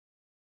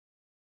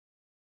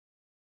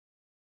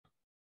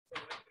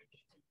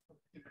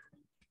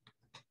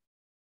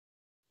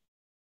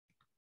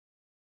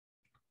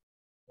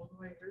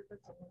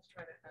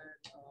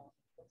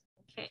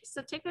Okay,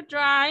 so take a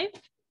drive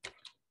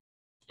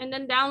and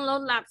then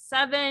download Lab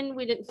 7.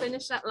 We didn't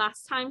finish that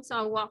last time, so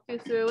I'll walk you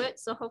through it.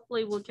 So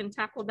hopefully we can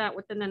tackle that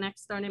within the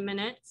next 30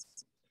 minutes.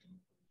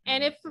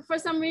 And if for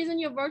some reason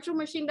your virtual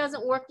machine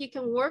doesn't work, you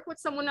can work with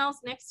someone else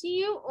next to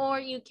you, or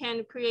you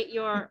can create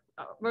your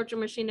virtual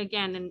machine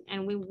again.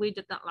 And we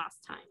did that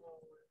last time.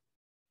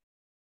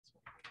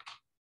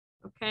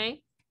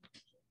 Okay.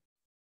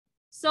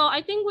 So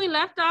I think we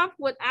left off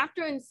with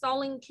after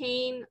installing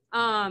Cain.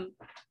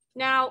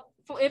 Now,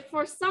 if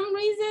for some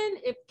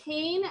reason, if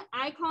Cain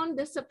icon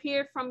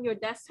disappeared from your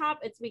desktop,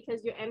 it's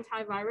because your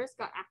antivirus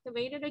got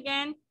activated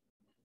again.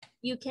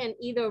 You can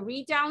either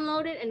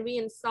re-download it and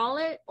reinstall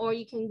it, or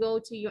you can go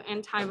to your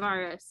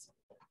antivirus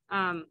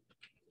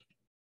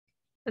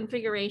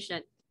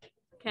configuration,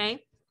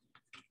 okay?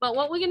 But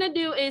what we're gonna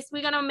do is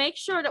we're gonna make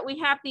sure that we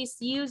have these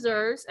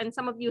users, and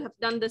some of you have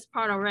done this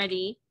part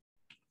already.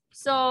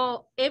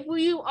 So if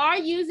you are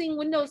using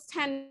Windows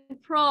 10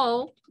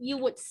 Pro, you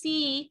would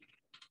see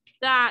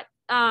that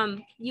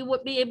you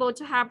would be able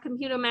to have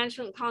Computer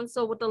Management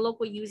Console with the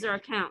local user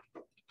account,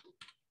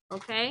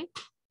 okay?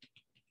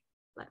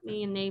 Let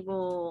me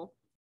enable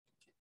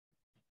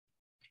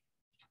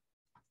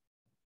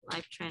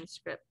live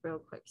transcript real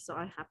quick so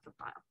I have the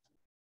file.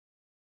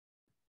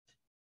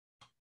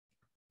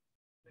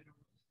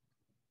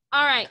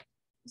 All right,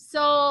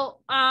 so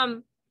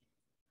I'm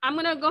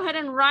gonna go ahead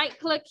and right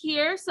click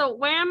here. So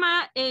where I'm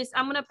at is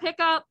I'm gonna pick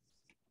up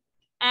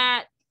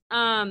at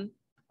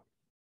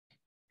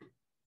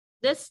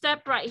this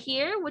step right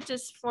here, which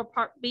is for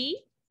part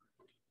B,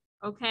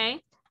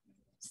 okay?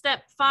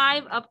 Step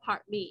 5 of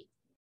part B.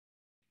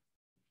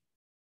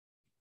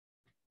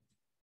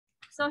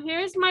 So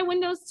here's my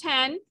Windows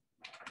 10.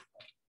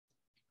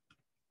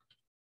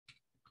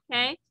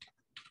 Okay.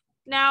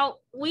 Now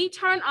we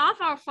turn off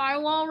our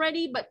firewall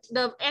already, but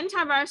the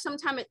antivirus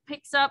sometimes it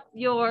picks up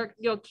your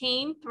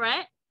Cain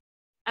threat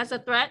as a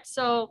threat.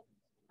 So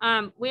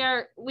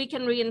we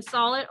can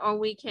reinstall it, or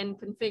we can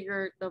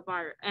configure the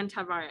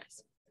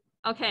antivirus.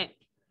 Okay.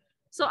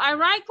 So I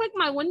right click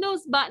my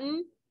Windows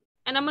button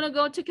and I'm gonna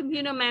go to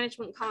Computer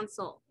Management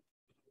Console.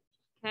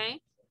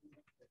 Okay.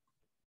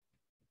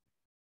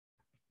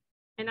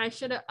 And I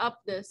should have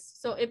upped this.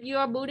 So if you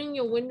are booting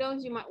your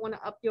Windows, you might want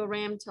to up your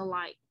RAM to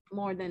like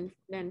more than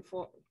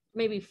 4,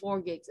 maybe 4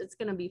 gigs. It's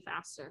going to be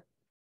faster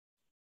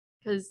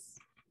because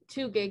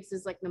 2 gigs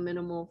is like the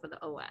minimal for the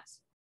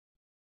OS.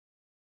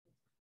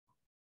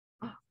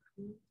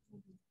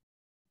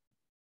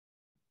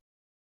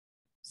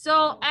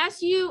 So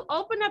as you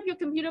open up your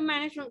Computer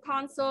Management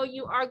Console,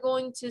 you are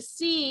going to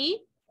see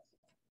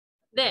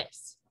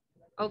this,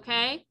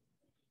 okay?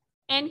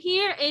 And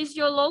here is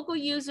your local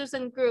users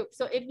and groups.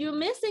 So if you're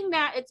missing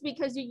that, it's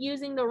because you're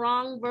using the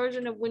wrong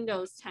version of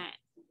Windows 10.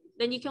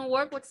 Then you can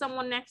work with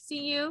someone next to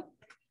you,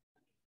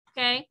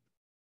 okay?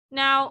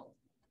 Now,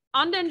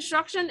 on the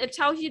instruction, it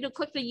tells you to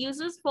click the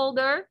users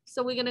folder.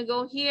 So we're gonna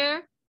go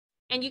here,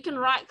 and you can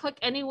right click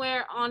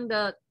anywhere on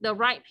the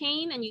right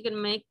pane, and you can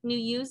make new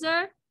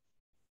user.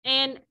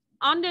 And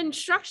on the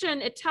instruction,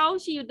 it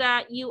tells you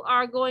that you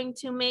are going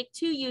to make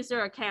 2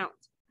 user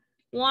accounts.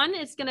 One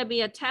is going to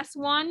be a test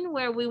one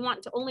where we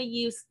want to only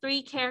use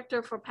 3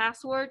 characters for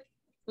password,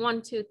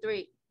 1, 2,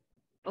 3.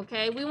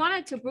 Okay, we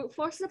wanted to brute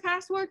force the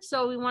password,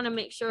 so we want to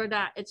make sure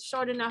that it's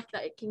short enough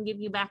that it can give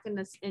you back in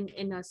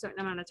a certain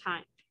amount of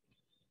time.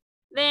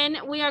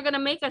 Then we are going to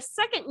make a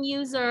second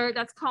user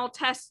that's called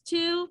test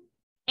 2,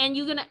 and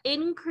you're going to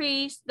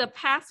increase the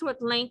password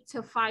length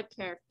to 5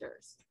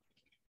 characters.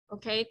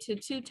 Okay, to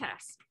 2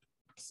 tests.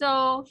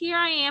 So here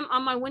I am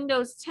on my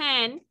Windows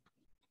 10.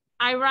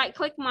 I right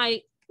click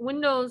my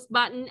Windows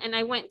button and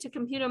I went to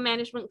Computer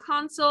Management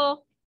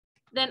Console.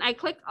 Then I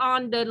click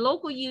on the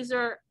local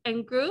user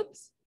and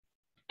groups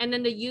and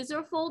then the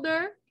user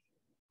folder.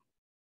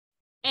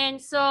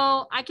 And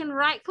so I can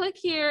right click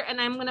here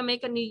and I'm gonna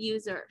make a new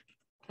user,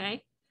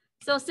 okay?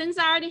 So since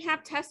I already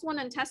have test 1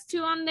 and test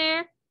 2 on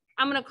there,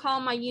 I'm gonna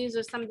call my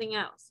user something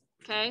else,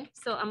 okay?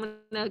 So I'm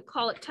gonna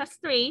call it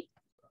test 3.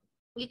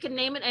 You can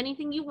name it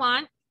anything you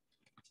want.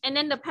 And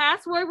then the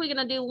password, we're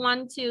gonna do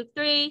 1, 2,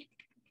 3.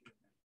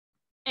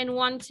 And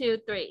 1, 2,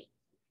 3,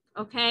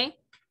 okay?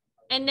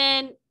 And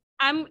then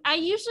I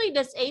usually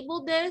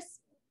disable this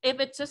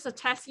if it's just a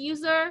test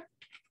user,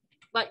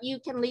 but you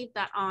can leave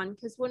that on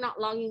because we're not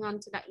logging on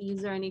to that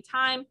user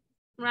anytime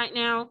right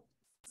now.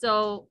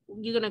 So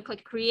you're gonna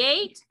click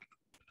create.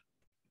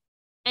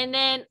 And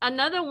then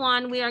another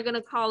one, we are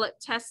gonna call it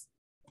test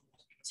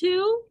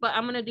 2, but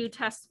I'm gonna do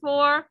test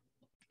 4.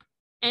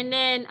 And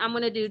then I'm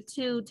gonna do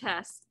 2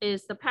 tests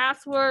is the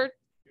password,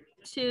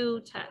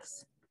 2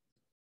 tests.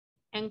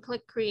 And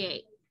click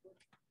create.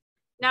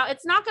 Now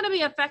it's not going to be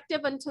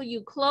effective until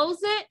you close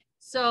it.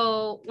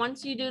 So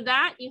once you do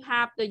that, you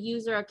have the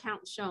user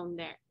account shown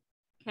there.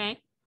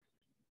 Okay.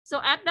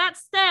 So at that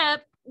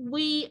step,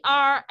 we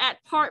are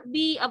at part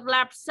B of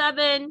Lab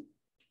 7.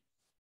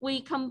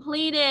 We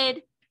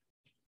completed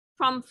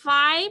from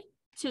 5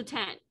 to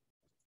 10.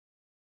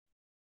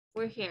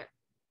 We're here.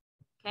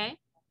 Okay.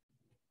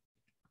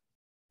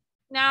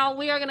 Now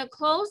we are gonna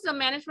close the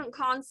management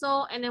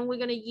console and then we're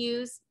gonna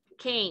use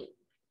Cain.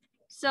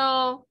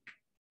 So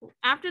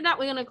after that,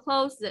 we're gonna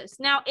close this.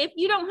 Now, if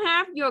you don't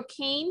have your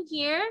Cain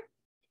here,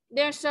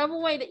 there's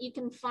several ways that you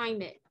can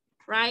find it,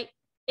 right?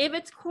 If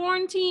it's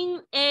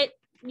quarantine,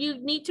 you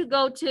need to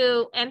go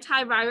to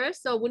antivirus,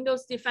 so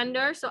Windows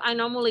Defender. So I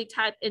normally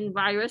type in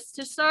virus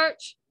to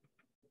search.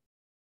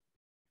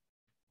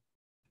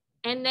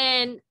 And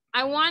then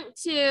I want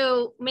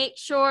to make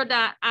sure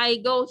that I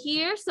go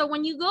here. So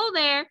when you go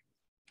there,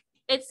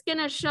 it's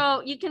gonna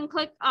show, you can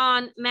click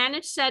on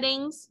manage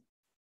settings.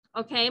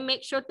 Okay,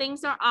 make sure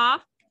things are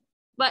off,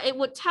 but it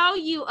would tell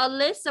you a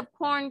list of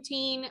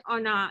quarantine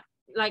or not,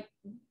 like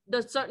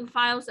the certain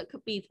files that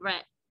could be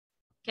threat.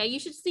 Okay, you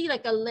should see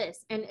like a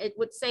list and it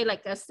would say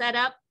like a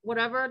setup,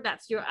 whatever,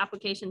 that's your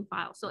application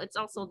file. So it's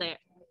also there.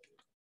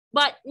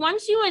 But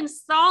once you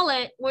install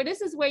it,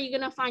 this is where you're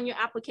gonna find your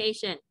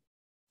application.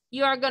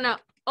 You are gonna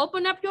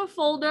open up your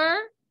folder.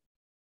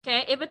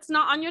 Okay, if it's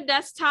not on your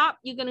desktop,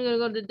 you're gonna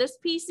go to this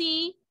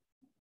PC.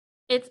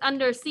 It's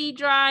under C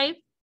drive,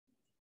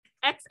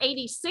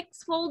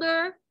 x86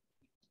 folder,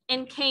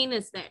 and Cain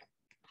is there,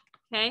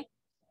 okay?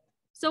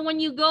 So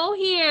when you go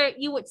here,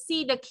 you would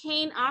see the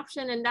Cain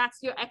option and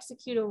that's your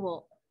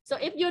executable. So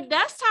if your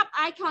desktop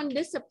icon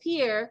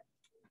disappear,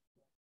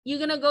 you're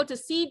gonna go to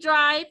C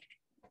drive,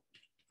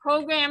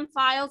 program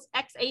files,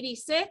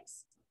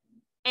 x86,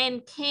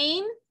 and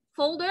Cain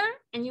folder,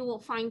 and you will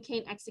find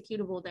Cain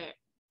executable there,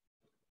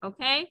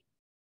 okay?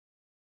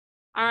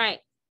 All right,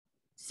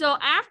 so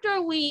after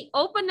we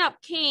open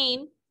up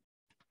Cain,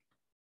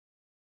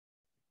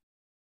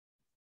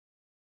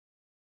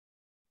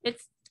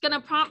 it's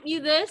gonna prompt you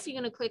this.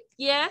 You're gonna click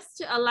yes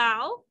to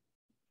allow.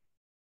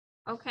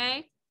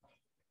 Okay.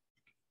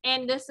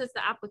 And this is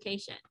the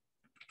application.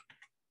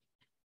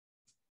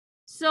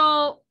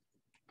 So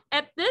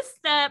at this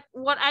step,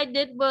 what I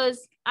did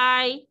was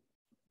I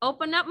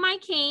opened up my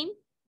Cain,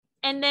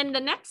 and then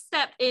the next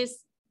step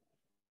is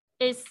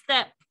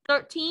step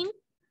 13.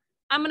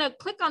 I'm gonna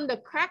click on the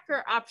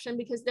cracker option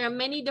because there are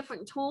many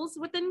different tools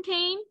within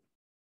Cain.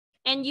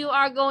 And you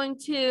are going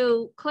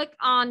to click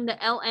on the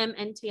LM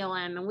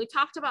NTLM. And we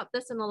talked about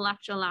this in the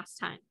lecture last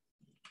time.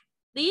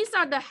 These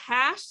are the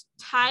hash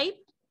type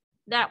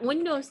that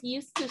Windows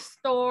used to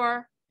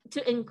store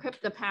to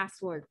encrypt the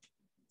password.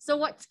 So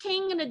what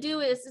Cain gonna do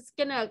is it's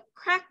gonna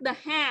crack the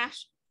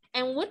hash,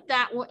 and with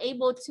that, we're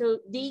able to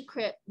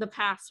decrypt the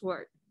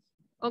password,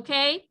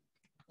 okay?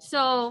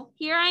 So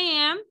here I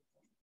am.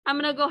 I'm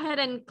gonna go ahead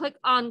and click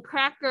on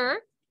cracker,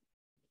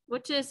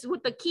 which is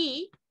with the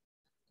key,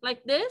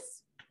 like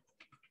this.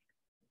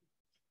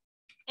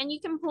 And you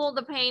can pull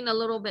the pane a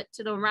little bit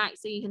to the right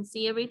so you can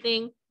see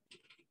everything.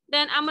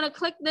 Then I'm gonna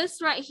click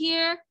this right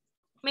here,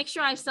 make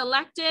sure I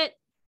select it.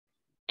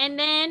 And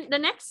then the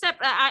next step,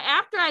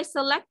 after I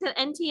selected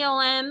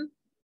NTLM,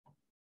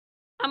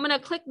 I'm gonna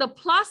click the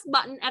plus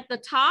button at the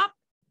top,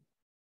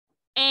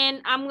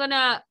 and I'm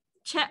gonna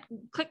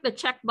click the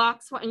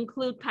checkbox for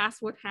include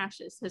password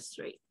hashes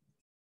history.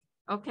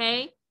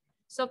 Okay,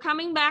 so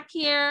coming back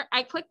here,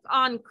 I click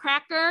on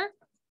cracker,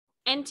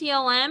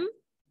 NTLM,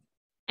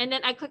 and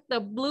then I click the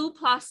blue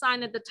plus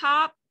sign at the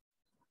top.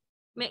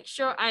 Make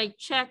sure I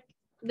check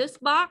this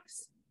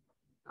box,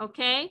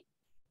 okay?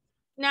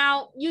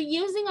 Now, you're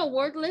using a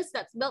word list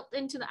that's built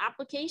into the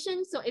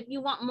application. So if you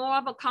want more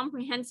of a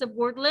comprehensive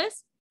word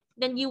list,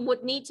 then you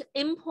would need to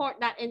import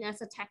that in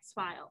as a text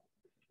file.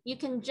 You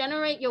can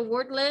generate your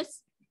word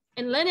list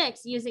in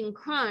Linux using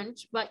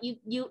Crunch, but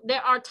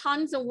there are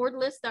tons of word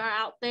lists that are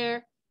out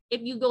there.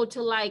 If you go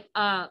to like,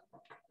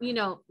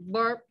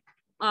 Burp,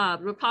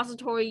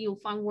 repository, you'll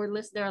find word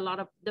lists. There are a lot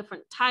of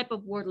different type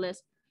of word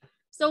lists.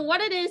 So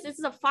what it is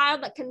a file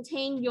that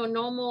contains your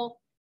normal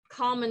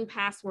common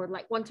password,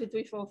 like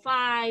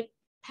 12345,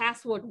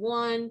 password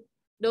 1,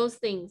 those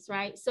things,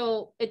 right?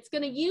 So it's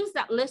gonna use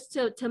that list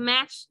to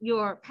match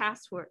your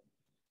password,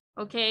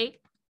 okay?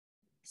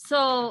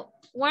 So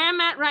where I'm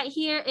at right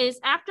here is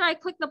after I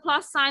click the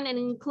plus sign and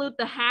include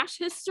the hash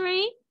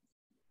history,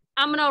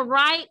 I'm gonna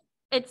write,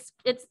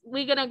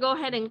 we're gonna go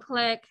ahead and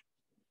click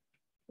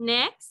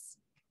next.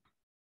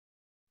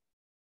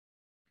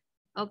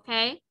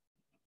 Okay,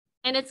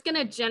 and it's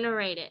gonna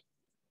generate it,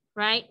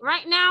 right?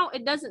 Right now,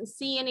 it doesn't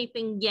see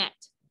anything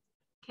yet,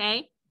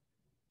 okay?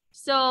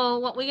 So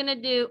what we're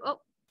gonna do,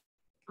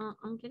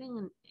 I'm getting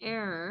an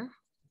error.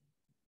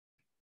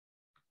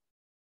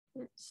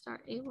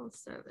 Start able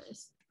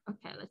service.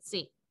 Okay, let's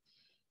see.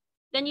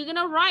 Then you're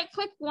gonna right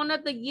click one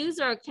of the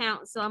user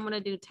accounts. So I'm gonna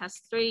do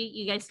test 3.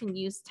 You guys can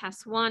use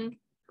test 1,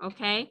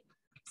 okay?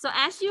 So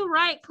as you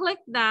right click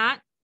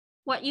that,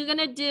 what you're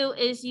gonna do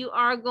is you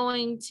are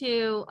going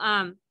to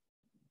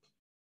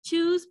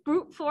choose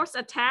brute force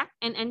attack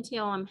and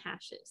NTLM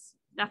hashes.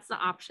 That's the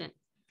option.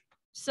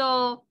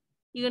 So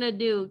you're gonna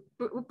do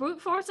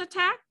brute force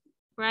attack,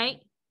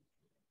 right?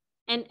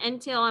 And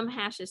NTLM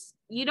hashes.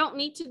 You don't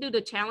need to do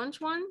the challenge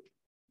one,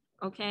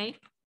 okay?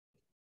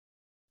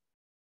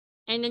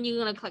 And then you're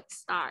gonna click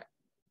start.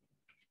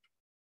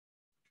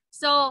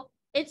 So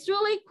it's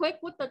really quick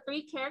with the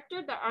 3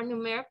 characters that are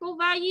numerical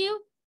value.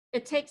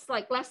 it takes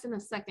like less than a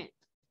second,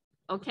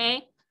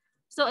 okay?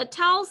 So it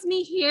tells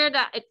me here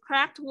that it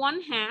cracked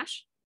one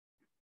hash,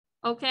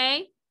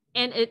 okay?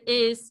 And it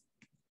is,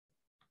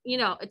 you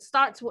know, it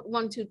starts with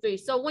 1, 2, 3.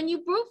 So when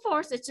you brute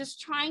force, it's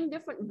just trying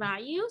different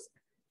values.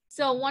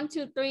 So 1,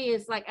 2, 3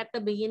 is like at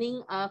the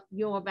beginning of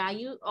your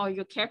value or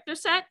your character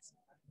sets.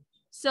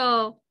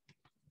 So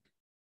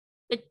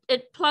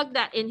it plugged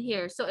that in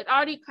here. So it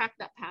already cracked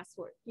that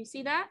password. You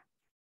see that?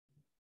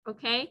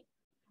 Okay.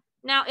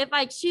 Now, if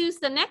I choose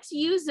the next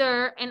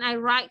user and I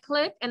right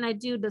click and I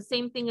do the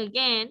same thing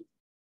again,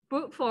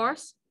 brute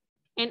force,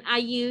 and I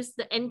use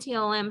the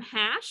NTLM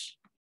hash.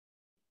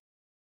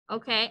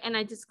 Okay, and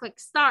I just click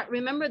start.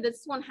 Remember,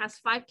 this one has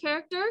 5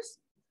 characters,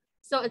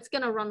 so it's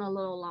gonna run a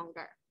little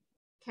longer.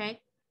 Okay,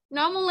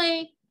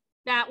 normally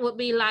that would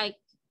be like,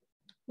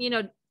 you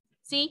know,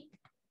 see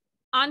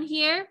on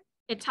here,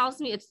 it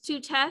tells me it's 2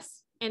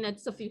 tests and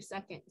it's a few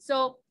seconds.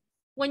 So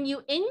when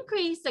you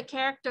increase the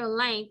character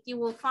length, you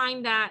will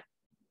find that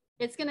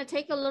it's gonna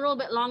take a little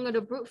bit longer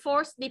to brute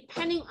force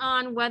depending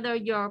on whether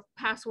your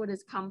password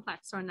is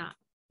complex or not.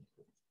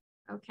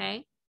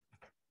 Okay.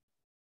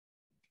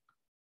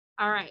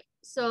 All right,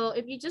 so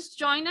if you just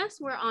join us,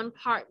 we're on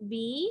part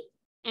B,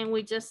 and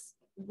we just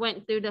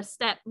went through the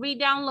step,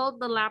 re-download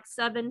the Lab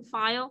 7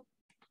 file.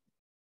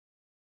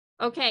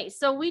 Okay,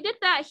 so we did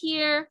that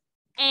here,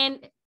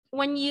 and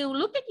when you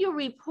look at your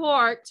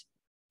report,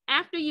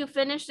 after you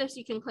finish this,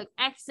 you can click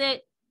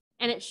exit,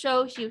 and it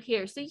shows you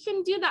here. So you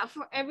can do that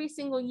for every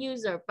single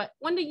user, but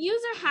when the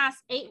user has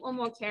 8 or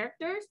more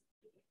characters,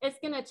 it's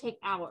gonna take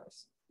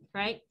hours,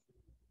 right?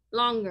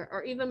 Longer,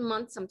 or even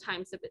months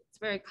sometimes if it's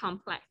very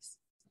complex.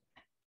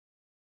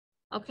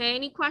 Okay,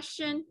 any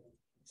question?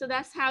 So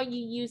that's how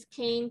you use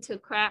Cain to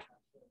crack,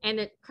 and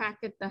it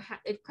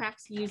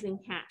cracks using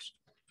hash.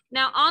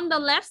 Now on the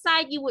left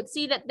side, you would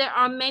see that there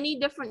are many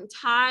different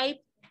types,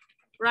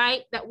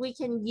 right, that we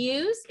can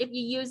use. If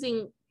you're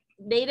using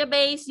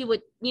database, you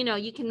would, you know,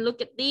 you can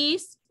look at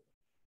these.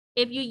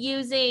 If you're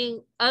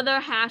using other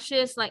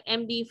hashes like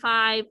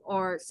MD5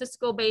 or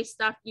Cisco-based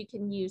stuff, you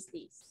can use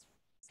these.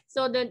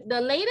 So the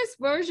latest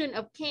version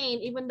of Cain,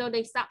 even though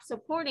they stopped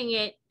supporting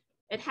it,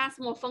 it has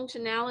more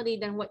functionality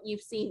than what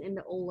you've seen in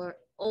the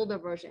older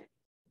version.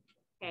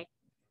 Okay,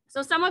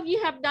 so some of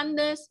you have done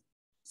this.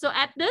 So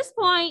at this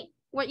point,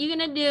 what you're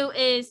gonna do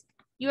is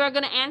you are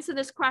gonna answer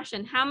this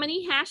question: how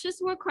many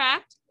hashes were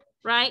cracked,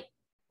 right?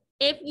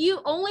 If you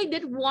only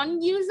did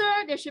 1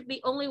 user, there should be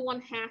only 1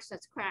 hash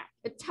that's cracked.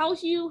 It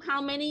tells you how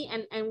many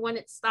and when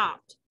it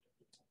stopped.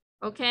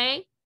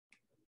 Okay,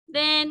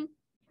 then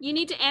you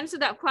need to answer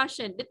that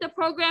question. Did the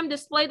program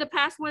display the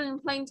password in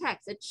plain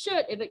text? It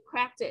should if it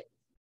cracked it.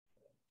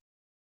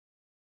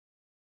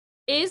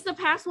 Is the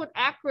password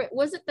accurate?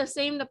 Was it the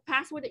same, the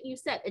password that you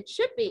set? It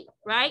should be,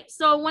 right?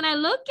 So when I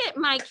look at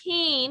my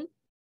Cain,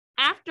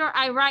 after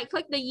I right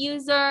click the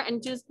user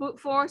and choose brute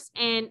force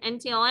and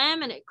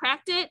NTLM and it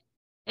cracked it,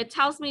 it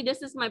tells me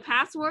this is my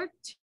password,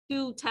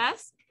 2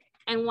 tests,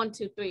 and 1,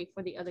 2, 3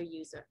 for the other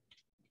user.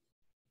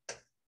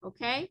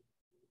 Okay.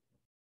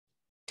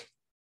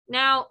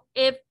 Now,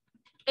 if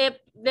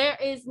there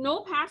is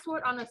no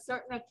password on a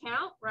certain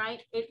account,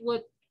 right, it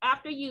would,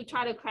 after you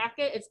try to crack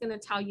it, it's going to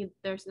tell you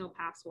there's no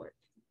password.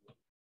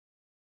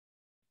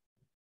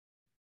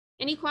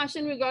 Any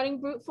question regarding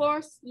brute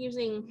force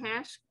using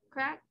hash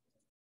crack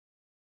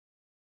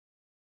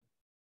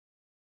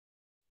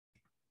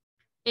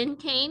in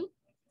Cain?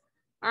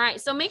 All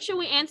right, so make sure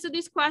we answer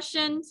these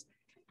questions.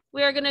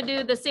 We are going to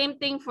do the same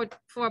thing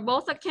for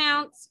both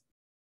accounts.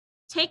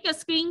 Take a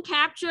screen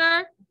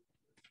capture.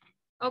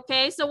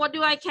 Okay, so what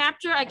do I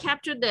capture? I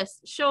captured this,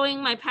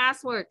 showing my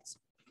passwords.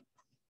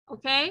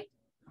 Okay.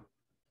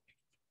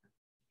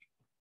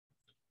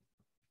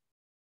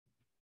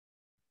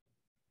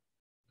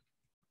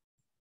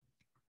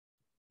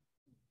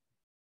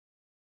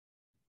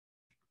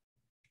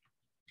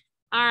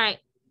 All right.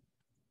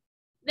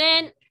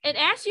 Then it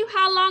asks you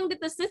how long did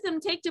the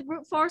system take to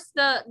brute force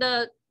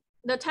the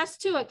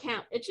test 2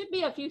 account. It should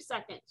be a few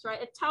seconds,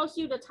 right? It tells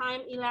you the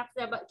time elapsed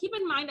there, but keep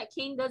in mind that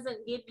Cain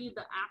doesn't give you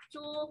the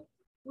actual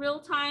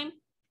real time.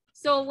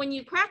 So when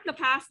you crack the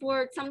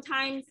password,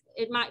 sometimes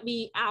it might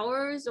be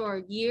hours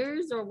or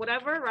years or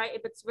whatever, right?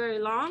 If it's very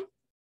long,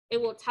 it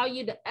will tell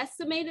you the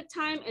estimated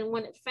time and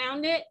when it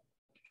found it.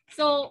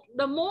 So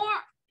the more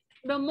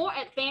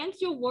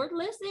advanced your word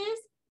list is,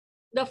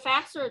 the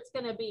faster it's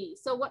going to be.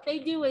 So what they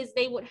do is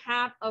they would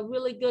have a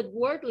really good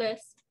word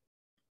list,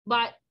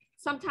 but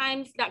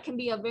sometimes that can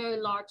be a very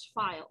large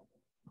file.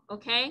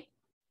 Okay.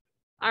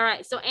 All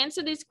right. So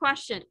answer these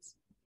questions.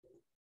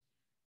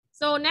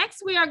 So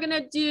next we are going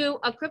to do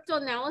a crypto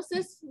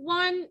analysis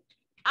one.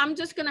 I'm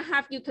just going to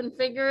have you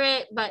configure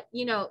it, but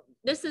you know,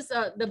 this is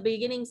the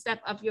beginning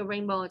step of your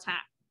rainbow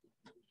attack.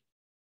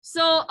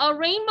 So a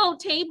rainbow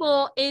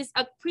table is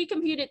a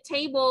pre-computed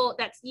table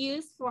that's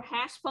used for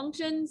hash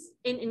functions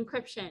in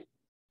encryption.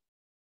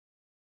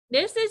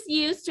 This is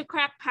used to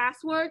crack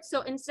passwords.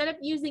 So instead of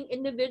using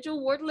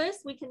individual word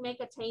lists, we can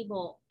make a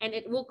table and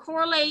it will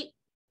correlate,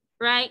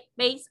 right?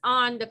 Based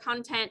on the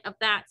content of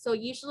that. So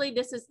usually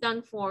this is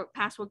done for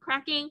password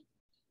cracking.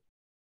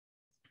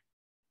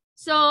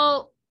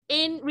 So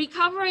in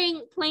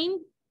recovering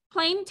plain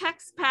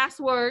text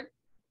password,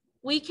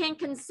 we can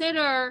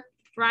consider,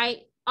 right,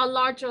 a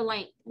larger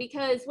length,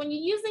 because when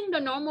you're using the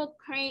normal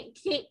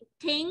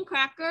Cain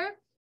cracker,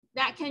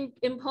 that can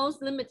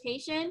impose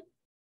limitation.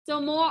 So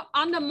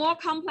on the more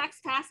complex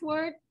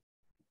password,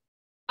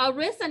 a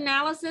risk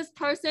analysis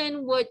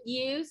person would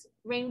use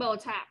rainbow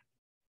attack.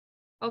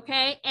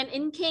 Okay, and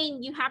in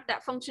Cain, you have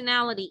that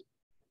functionality.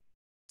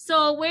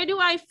 So where do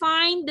I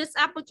find this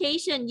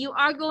application? You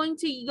are going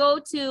to go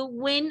to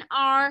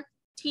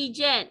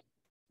WinRTGen.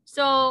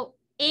 So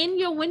in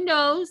your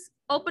Windows,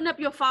 open up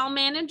your file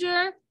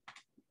manager,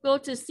 go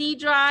to C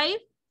drive,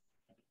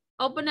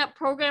 open up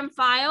program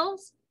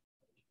files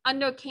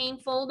under Cain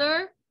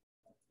folder,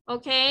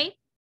 okay?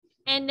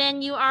 And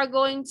then you are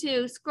going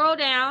to scroll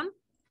down.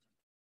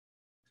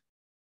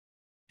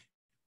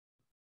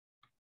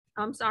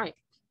 I'm sorry,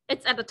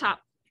 it's at the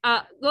top.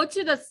 Go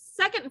to the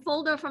second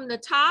folder from the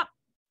top,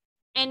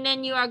 and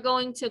then you are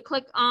going to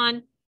click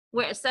on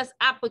where it says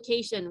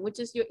application, which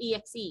is your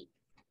exe.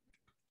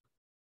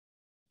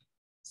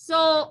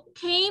 So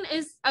Cain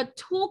is a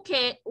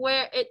toolkit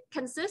where it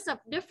consists of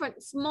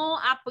different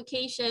small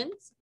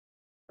applications,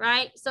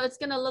 right? So it's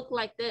gonna look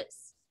like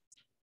this,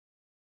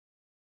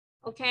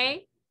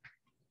 okay?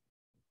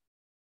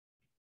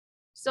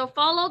 So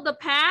follow the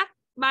path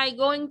by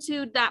going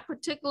to that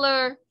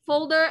particular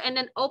folder and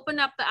then open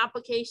up the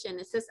application.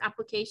 It says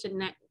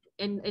application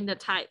in the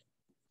type.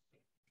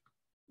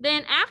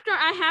 Then after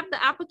I have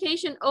the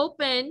application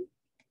open,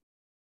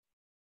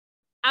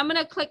 I'm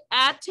gonna click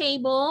add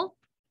table,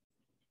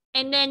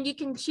 and then you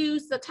can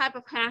choose the type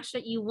of hash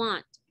that you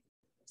want.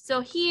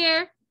 So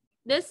here,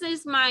 this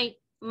is my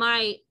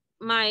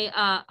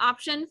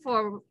option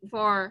for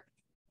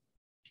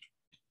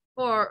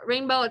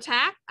rainbow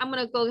attack. I'm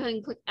gonna go ahead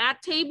and click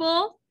add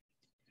table.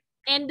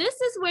 And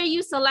this is where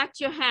you select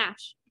your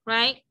hash,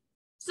 right?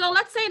 So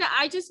let's say that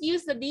I just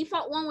use the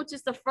default one, which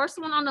is the first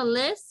one on the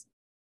list.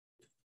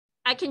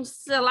 I can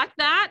select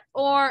that,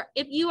 or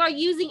if you are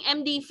using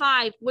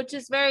MD5, which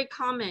is very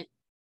common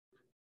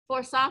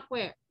for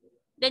software,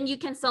 then you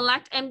can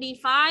select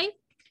MD5.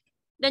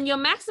 Then your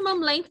maximum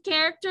length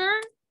character,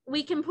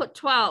 we can put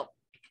 12.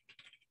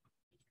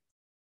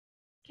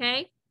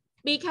 Okay,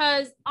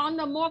 because on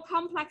the more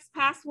complex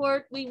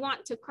password, we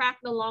want to crack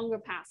the longer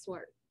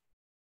password.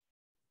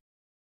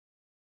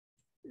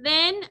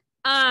 Then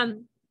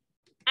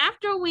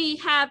after we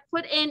have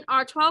put in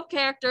our 12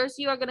 characters,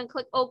 you are going to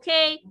click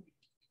OK.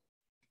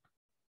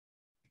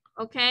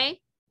 Okay,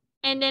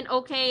 and then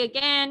OK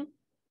again.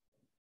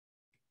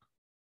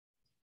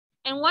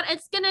 And what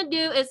it's gonna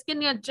do is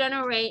gonna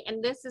generate,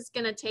 and this is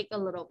gonna take a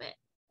little bit,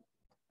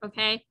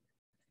 okay?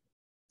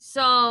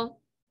 So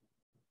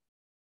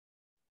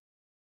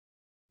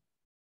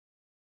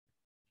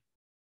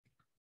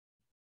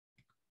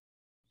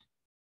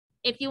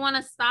if you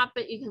wanna stop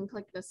it, you can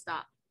click the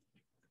stop.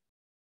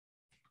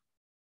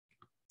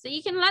 So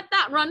you can let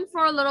that run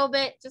for a little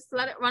bit, just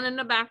let it run in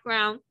the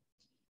background.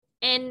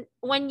 And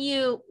when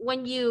you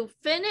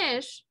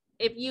finish,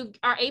 if you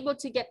are able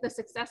to get the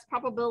success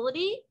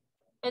probability,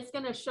 it's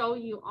going to show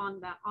you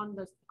on the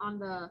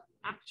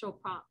actual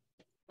prompt,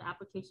 the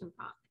application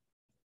prompt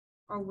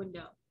or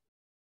window.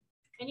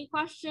 Any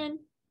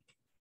question?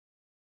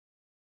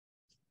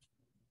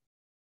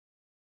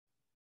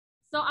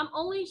 So I'm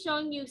only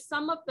showing you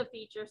some of the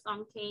features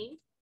on Cain,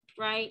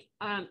 right?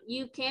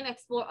 You can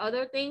explore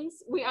other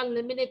things. We are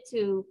limited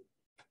to,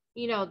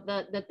 you know,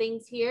 the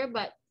things here,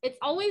 but it's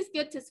always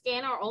good to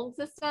scan our own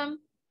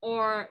system,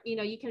 or, you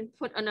know, you can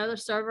put another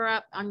server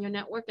up on your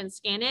network and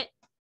scan it.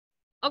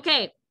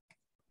 Okay,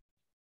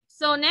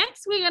 so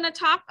next we're going to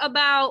talk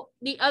about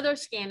the other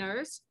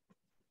scanners.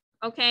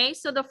 Okay,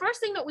 so the first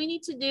thing that we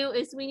need to do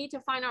is we need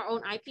to find our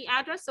own IP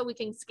address so we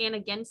can scan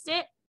against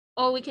it,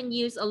 or we can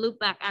use a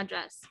loopback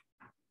address.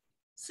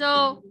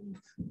 So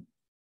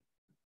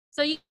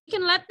you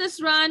can let this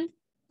run,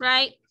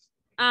 right?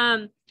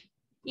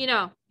 You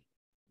know,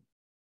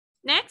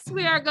 next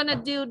we are going to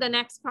do the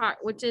next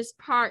part, which is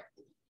part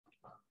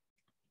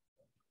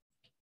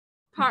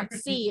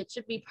C. It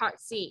should be part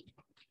C.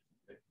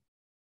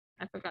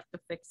 I forgot to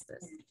fix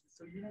this.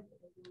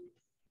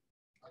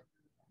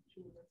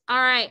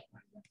 All right,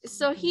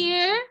 so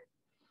here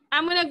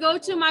I'm gonna go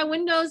to my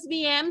Windows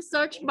VM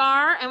search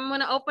bar, and I'm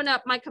gonna open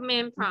up my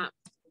command prompt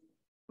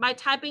by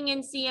typing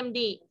in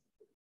CMD.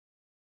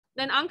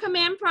 Then on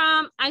command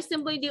prompt, I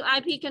simply do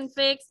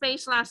ipconfig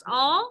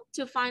 /all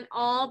to find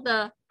all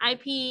the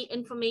IP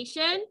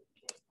information.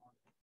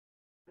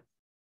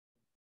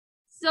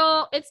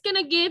 So it's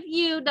gonna give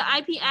you the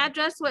IP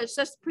address which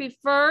says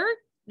preferred.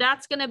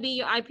 That's gonna be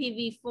your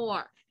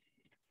IPv4.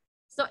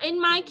 So in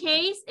my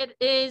case, it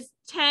is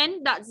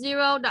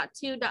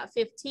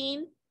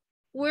 10.0.2.15.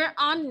 We're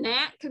on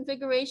NAT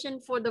configuration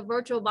for the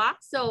virtual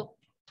box. So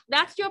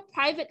that's your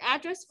private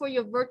address for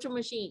your virtual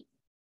machine.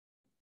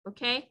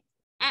 Okay.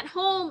 At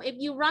home, if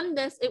you run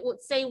this, it would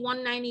say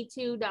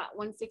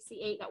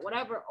 192.168.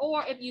 whatever,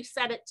 or if you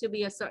set it to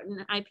be a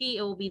certain IP,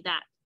 it will be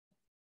that.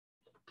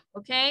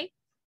 Okay.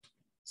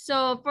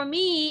 So for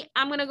me,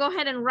 I'm going to go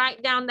ahead and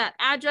write down that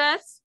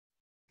address.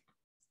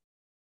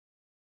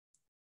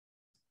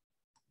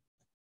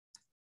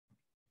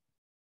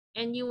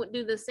 And you would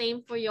do the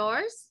same for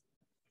yours.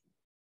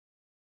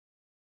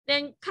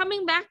 Then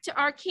coming back to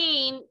our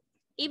Cain,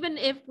 even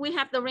if we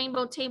have the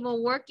rainbow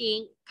table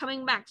working,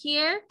 coming back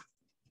here,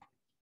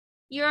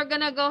 you're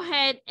going to go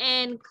ahead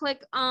and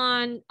click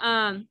on,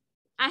 I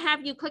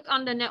have you click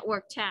on the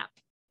network tab.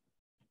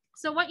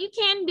 So what you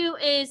can do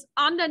is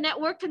on the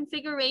network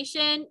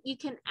configuration, you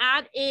can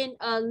add in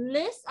a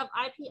list of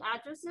IP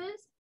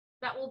addresses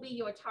that will be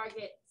your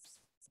targets.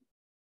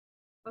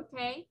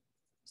 Okay.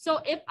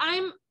 So if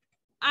I'm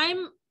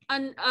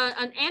an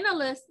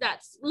analyst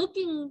that's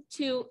looking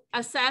to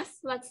assess,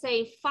 let's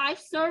say 5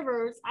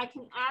 servers, I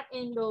can add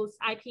in those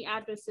IP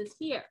addresses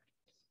here.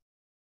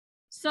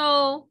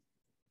 So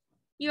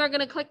you are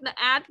going to click the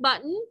add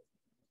button,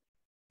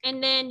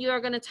 and then you are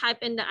going to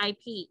type in the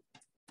IP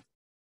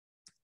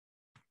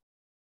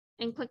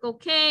and click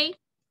OK.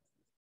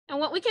 And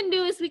what we can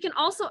do is we can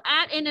also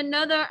add in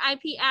another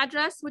IP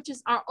address, which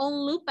is our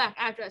own loopback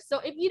address. So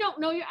if you don't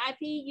know your IP,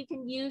 you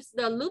can use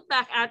the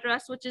loopback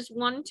address, which is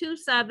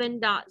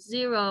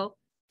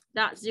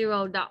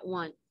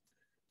 127.0.0.1.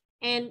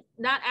 And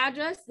that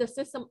address, the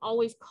system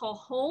always calls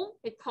home.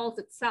 It calls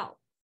itself.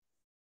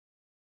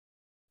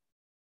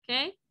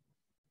 Okay,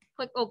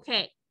 click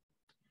OK.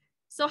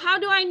 So how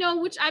do I know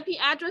which IP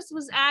address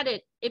was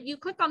added? If you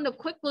click on the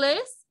quick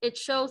list, it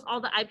shows all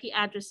the IP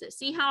addresses.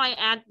 See how I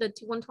add the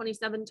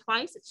 127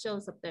 twice? It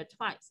shows up there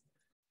twice.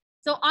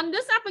 So on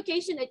this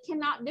application, it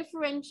cannot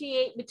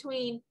differentiate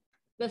between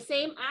the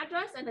same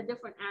address and a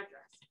different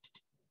address.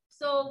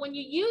 So when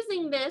you're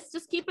using this,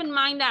 just keep in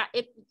mind that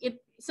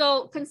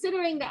so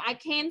considering that I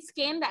can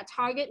scan that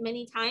target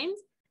many times,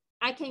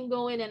 I can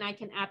go in and I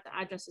can add the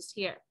addresses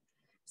here.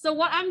 So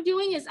what I'm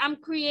doing is I'm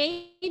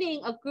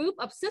creating a group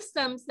of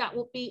systems that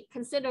will be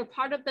considered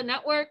part of the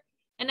network,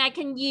 and I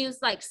can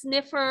use like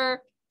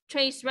sniffer,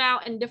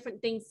 traceroute, and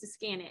different things to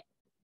scan it.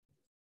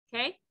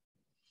 Okay.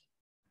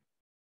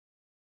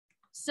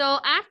 So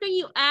after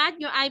you add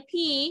your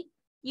IP,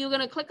 you're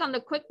going to click on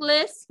the quick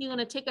list. You're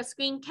going to take a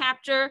screen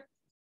capture.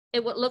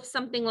 It would look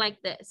something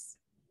like this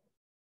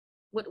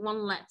with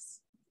one less.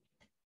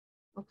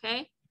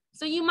 Okay.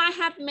 So you might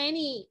have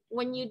many,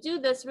 when you do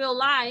this real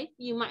life,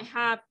 you might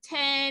have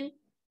 10,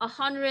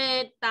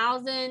 100,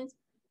 1,000.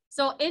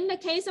 So in the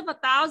case of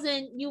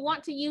 1,000, you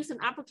want to use an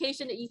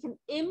application that you can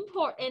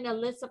import in a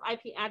list of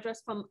IP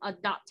address from a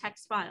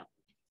 .txt file.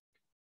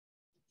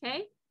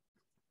 Okay.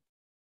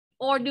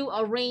 Or do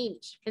a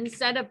range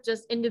instead of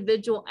just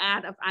individual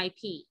add of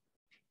IP.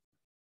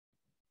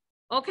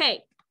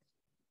 Okay.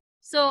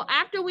 So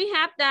after we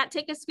have that,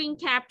 take a screen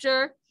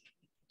capture.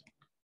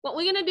 What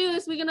we're going to do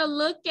is we're going to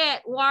look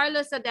at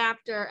wireless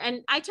adapter.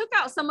 And I took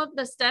out some of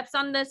the steps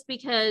on this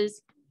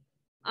because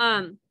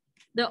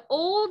the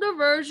older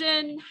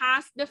version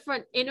has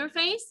different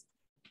interface.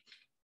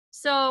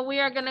 So we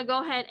are going to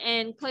go ahead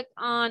and click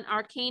on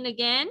our Cain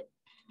again.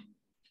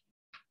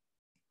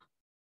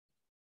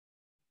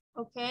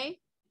 Okay.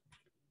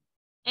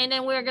 And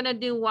then we're going to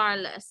do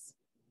wireless.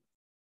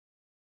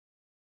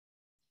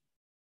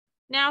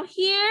 Now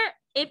here,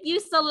 if you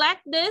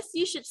select this,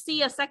 you should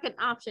see a second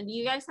option. Do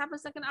you guys have a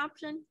second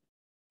option?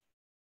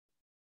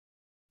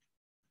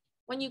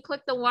 When you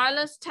click the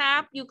wireless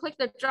tab, you click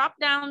the drop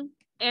down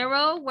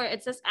arrow where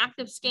it says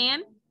active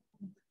scan.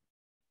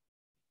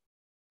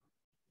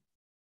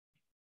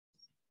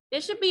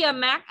 There should be a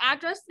MAC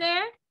address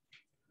there.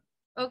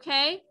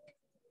 Okay.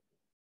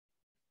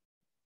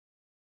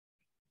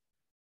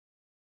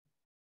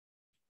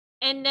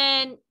 And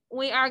then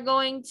we are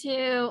going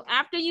to,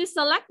 after you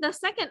select the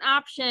second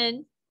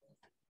option,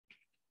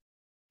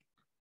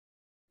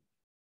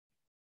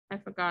 I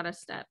forgot a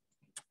step.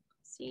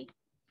 See?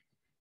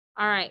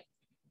 All right.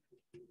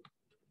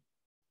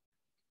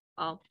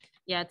 Oh,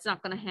 yeah, it's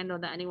not going to handle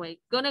that anyway.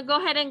 Going to go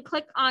ahead and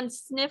click on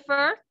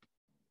sniffer.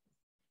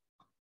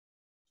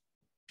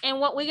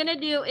 And what we're going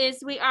to do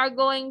is we are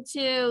going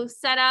to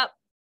set up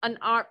an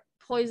ARP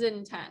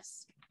poison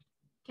test.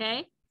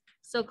 Okay.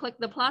 So click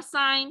the plus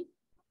sign.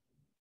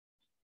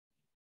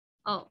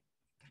 Oh.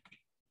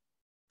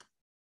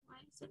 Why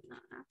is it not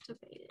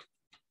activated?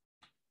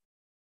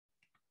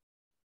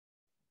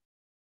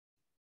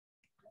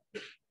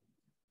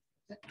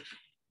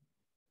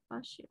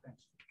 Bless you.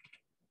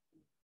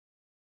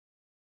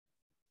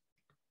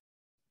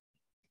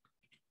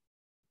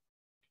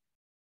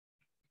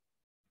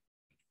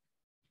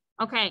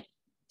 Okay,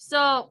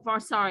 so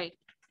sorry.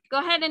 Go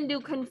ahead and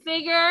do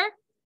configure.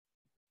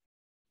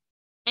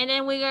 And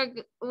then we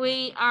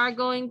are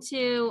going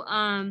to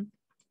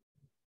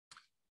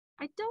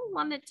I don't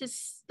want it to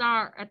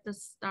start at the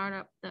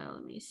startup though.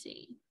 Let me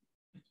see.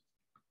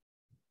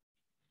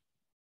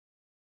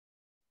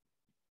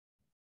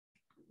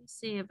 Let me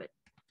see if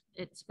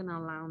it's gonna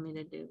allow me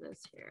to do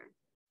this here.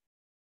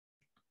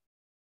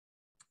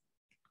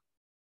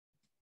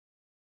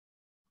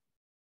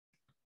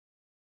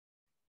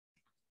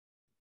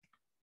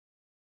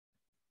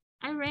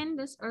 ran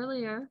this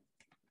earlier.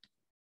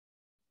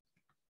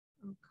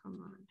 Oh, come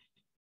on.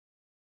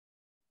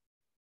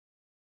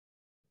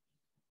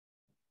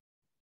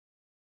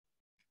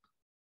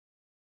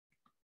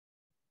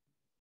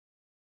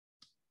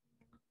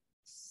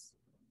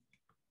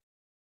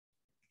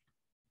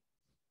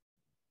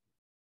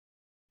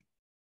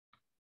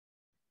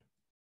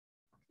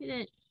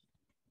 Didn't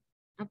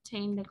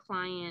obtain the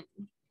client.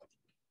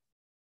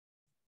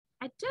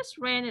 I just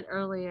ran it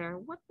earlier.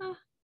 What the?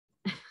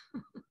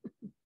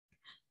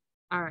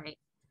 All right.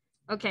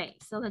 Okay,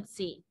 so let's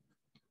see.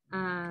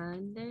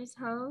 There's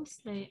hosts.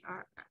 They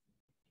are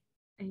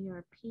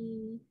ARP.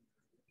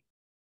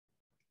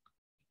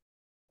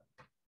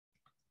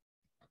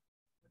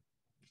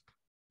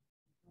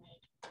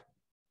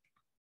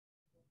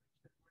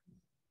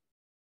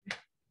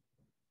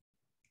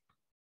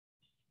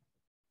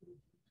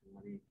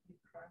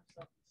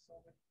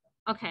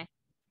 Okay.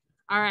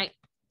 All right.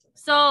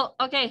 So,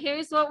 okay,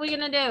 here's what we're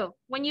gonna do.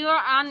 When you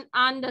are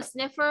on the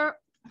sniffer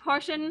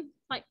portion,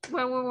 like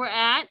where we were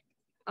at,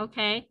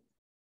 okay,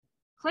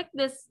 click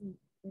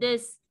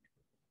this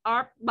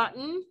ARP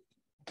button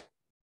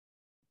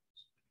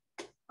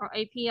or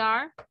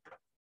APR,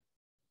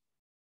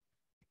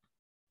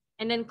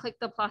 and then click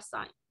the plus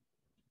sign.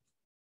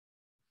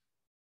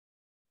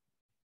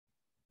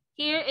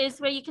 Here is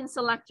where you can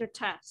select your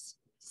test.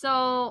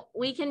 So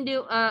we can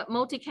do a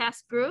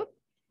multicast group.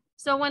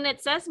 So when it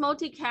says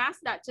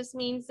multicast, that just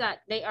means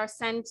that they are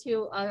sent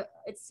to,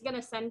 it's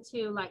gonna send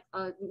to like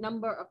a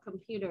number of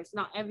computers,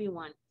 not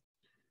everyone.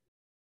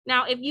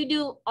 Now, if you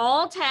do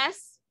all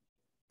tests,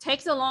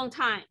 takes a long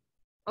time,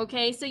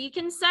 okay? So you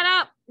can set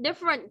up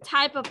different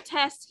type of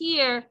tests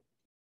here.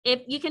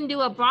 If you can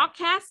do a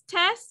broadcast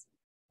test,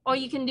 or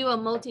you can do a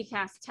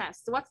multicast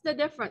test. So what's the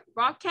difference?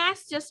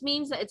 Broadcast just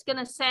means that it's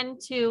gonna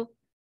send to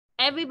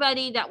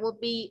everybody that will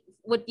be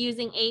with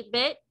using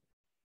 8-bit,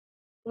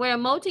 where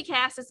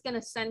multicast is going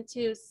to send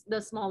to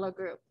the smaller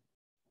group.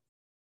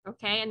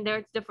 Okay, and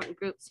there's different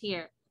groups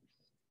here.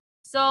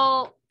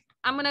 So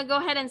I'm going to go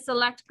ahead and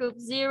select group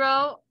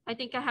 0. I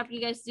think I have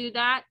you guys do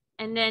that,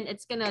 and then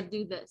it's going to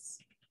do this.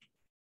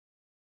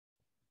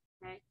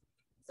 Okay,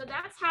 so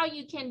that's how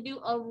you can do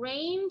a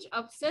range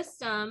of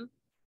system,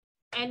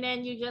 and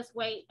then you just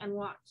wait and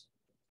watch,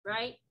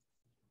 right?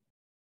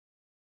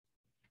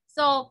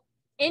 So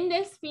in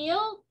this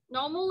field,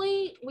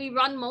 normally we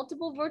run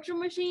multiple virtual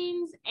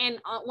machines,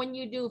 and when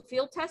you do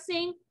field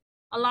testing,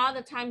 a lot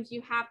of the times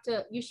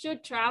you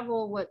should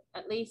travel with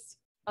at least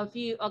a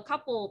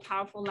couple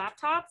powerful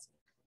laptops.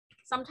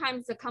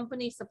 Sometimes the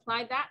company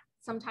supply that,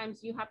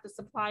 sometimes you have to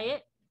supply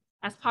it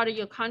as part of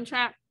your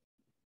contract.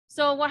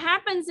 So what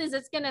happens is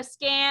it's gonna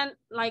scan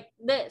like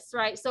this,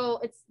 right? So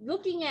it's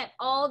looking at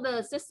all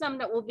the system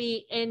that will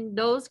be in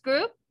those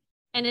group,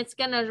 and it's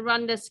gonna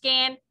run the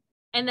scan.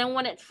 And then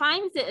when it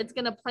finds it, it's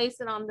gonna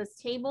place it on this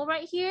table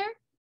right here.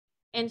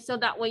 And so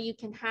that way you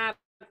can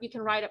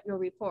write up your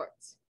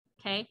reports,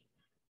 okay?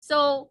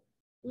 So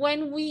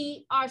when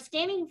we are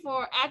scanning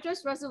for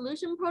address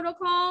resolution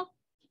protocol,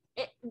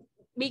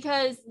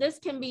 because this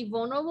can be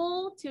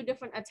vulnerable to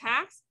different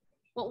attacks,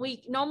 what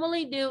we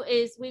normally do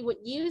is we would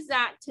use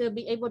that to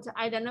be able to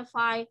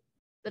identify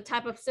the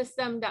type of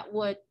system that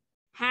would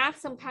have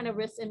some kind of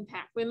risk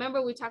impact.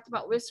 Remember, we talked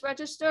about risk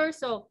register.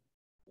 So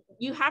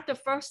you have to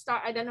first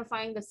start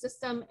identifying the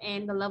system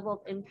and the level of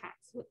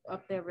impacts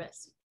of their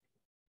risk.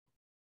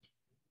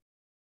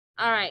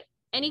 All right,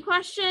 any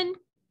question?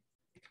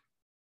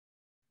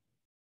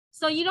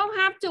 So you don't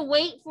have to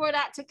wait for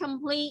that to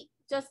complete.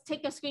 Just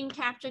take a screen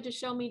capture to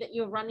show me that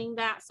you're running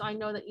that, so I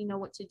know that you know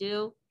what to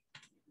do.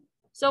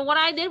 So what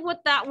I did with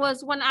that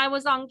was when I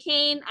was on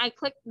Cain, I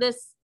clicked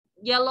this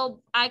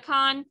yellow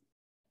icon,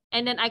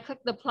 and then I click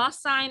the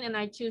plus sign, and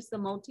I choose the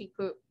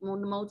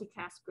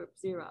multicast group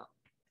 0.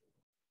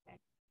 Okay.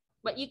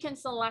 But you can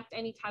select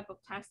any type of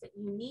test that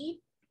you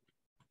need.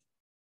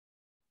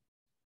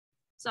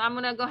 So I'm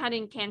gonna go ahead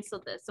and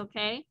cancel this,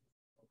 okay?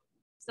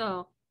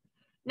 So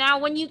now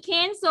when you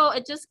cancel,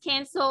 it just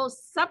cancels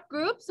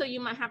subgroups, so you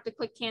might have to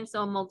click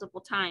cancel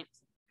multiple times.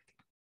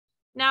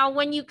 Now,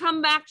 when you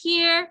come back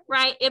here,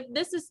 right, if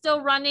this is still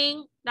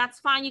running,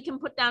 that's fine. You can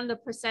put down the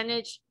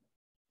percentage.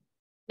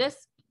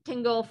 This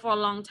can go for a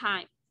long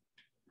time,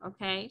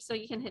 okay? So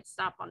you can hit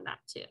stop on that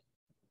too.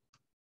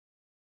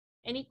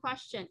 Any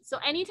questions? So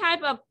any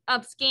type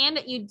of scan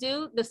that you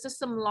do, the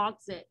system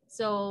logs it.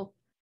 So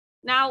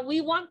now we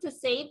want to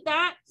save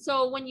that.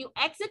 So when you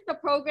exit the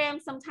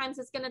program, sometimes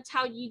it's gonna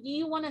tell you, do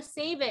you wanna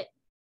save it?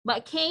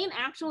 But Cain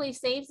actually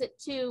saves it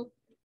to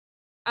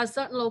a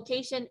certain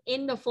location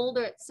in the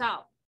folder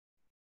itself,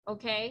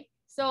 okay?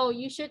 So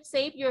you should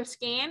save your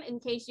scan in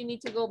case you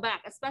need to go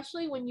back,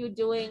 especially when you're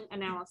doing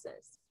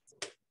analysis.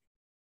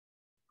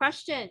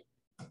 Question?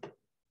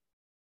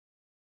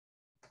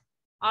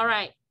 All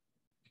right.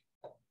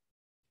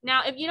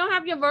 Now, if you don't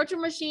have your virtual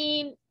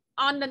machine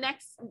on the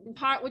next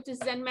part, which is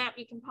Nmap,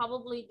 you can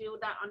probably do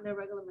that on the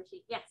regular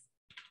machine. Yes.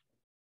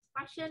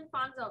 Question,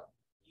 Fonzo?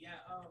 Yeah,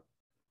 I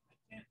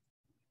can't,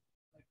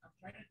 like, I'm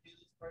trying to do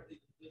this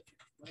partly to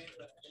explain,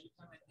 but every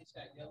time I hit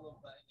that yellow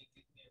button, it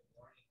gives me a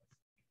warning.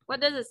 What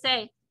does it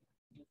say?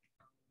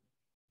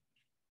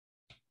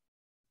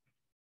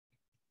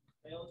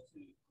 Fails to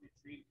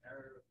retrieve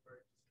error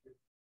referred.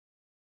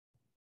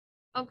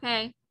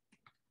 Okay.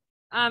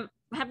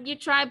 Have you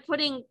tried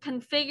putting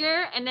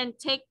configure and then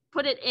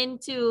put it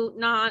into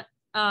not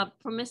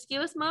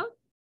promiscuous mode?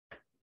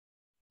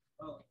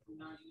 Oh,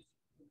 not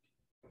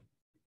using.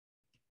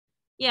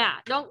 Yeah,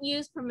 don't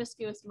use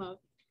promiscuous mode.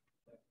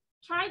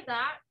 Try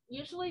that.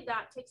 Usually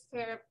that takes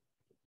care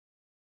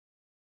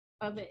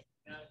of it.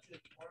 Now it says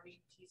warning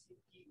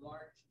TCP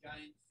large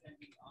giant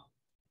sending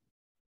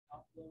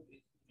upload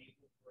is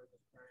enabled for the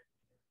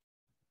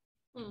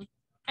current.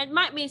 It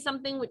might be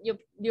something with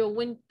your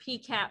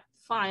WinPCAP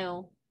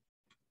file.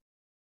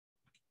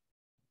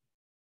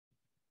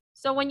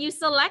 So when you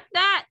select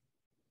that,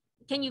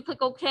 can you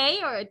click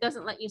OK or it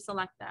doesn't let you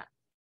select that?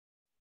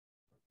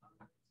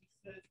 It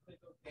says click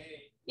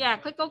OK. Yeah,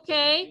 click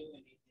OK.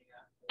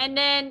 And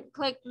then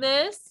click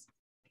this,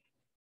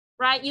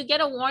 right? You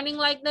get a warning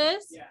like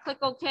this. Yeah. Click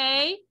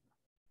OK.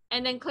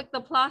 And then click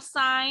the plus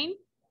sign.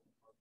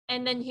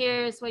 And then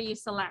here's where you I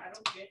select.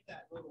 don't get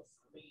that little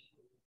screen.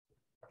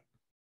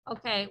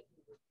 Okay.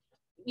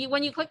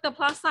 When you click the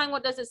plus sign,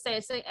 what does it say?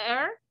 It say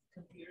error?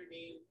 Computer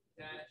name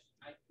dash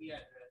IP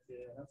address. Yeah,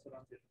 that's what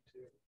I'm getting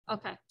too.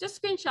 Okay,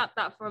 just screenshot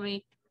that for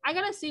me. I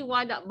gotta see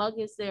why that bug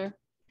is there.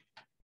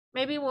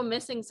 Maybe we're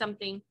missing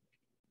something.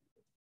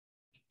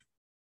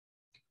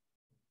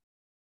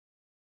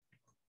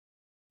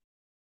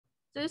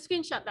 So just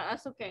screenshot that,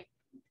 that's okay.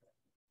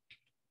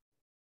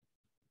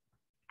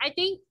 I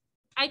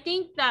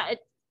think that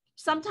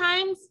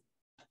sometimes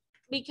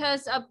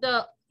because of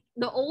the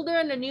older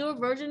and the newer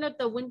version of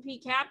the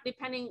WinPCAP,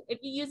 depending if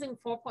you're using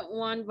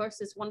 4.1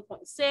 versus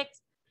 1.6,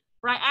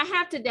 right? I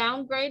have to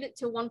downgrade it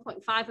to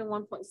 1.5 and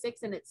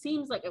 1.6, and it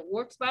seems like it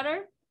works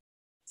better.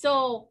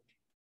 So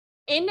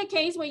in the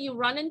case where you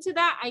run into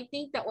that, I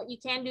think that what you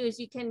can do is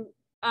you can,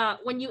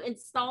 when you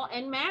install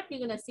Nmap, you're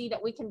gonna see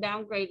that we can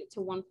downgrade it to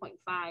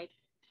 1.5.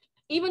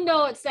 Even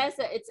though it says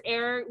that it's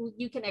error,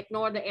 you can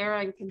ignore the error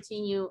and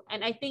continue.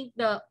 And I think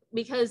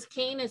because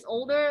Cain is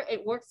older,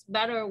 it works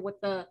better with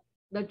the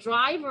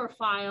driver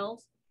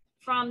files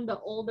from the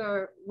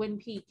older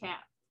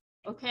WinPCAP.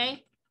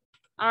 Okay.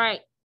 All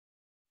right.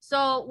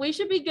 So we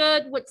should be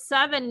good with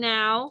 7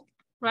 now,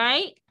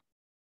 right?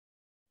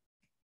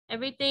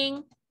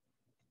 Everything.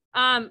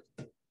 I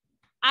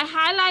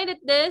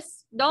highlighted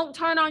this. Don't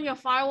turn on your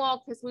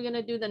firewall because we're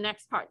gonna do the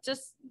next part.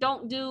 Just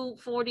don't do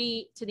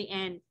 40 to the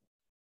end.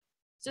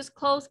 Just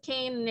close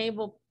Cain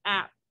Abel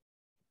app.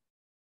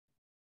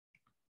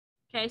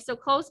 Okay, so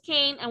close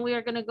Cain, and we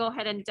are gonna go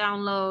ahead and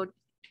download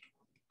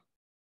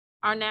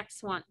our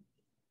next one.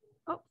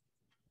 Oh,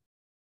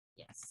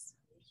 yes.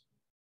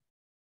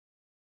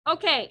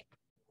 Okay,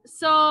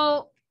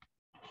 so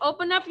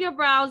open up your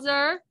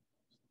browser,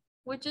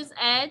 which is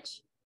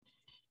Edge.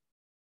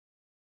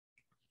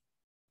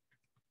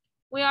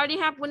 We already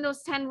have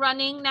Windows 10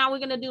 running. Now we're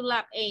gonna do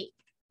Lab 8,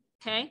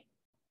 okay?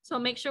 So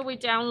make sure we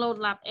download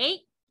Lab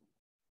 8.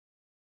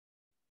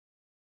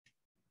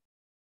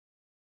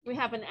 We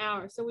have an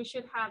hour, so we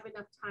should have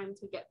enough time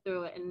to get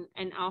through it,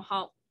 and I'll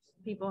help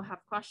people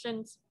have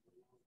questions.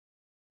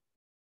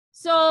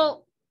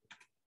 So,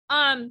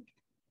 Nmap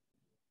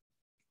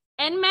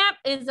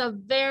is a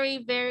very,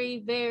 very,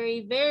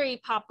 very, very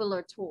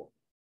popular tool,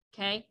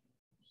 okay?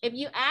 If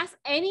you ask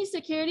any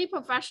security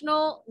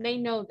professional, they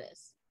know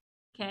this,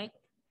 okay?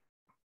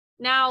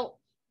 Now,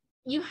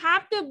 you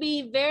have to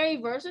be very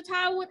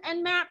versatile with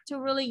Nmap to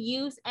really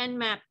use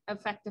Nmap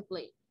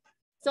effectively.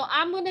 So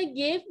I'm gonna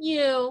give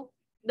you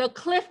the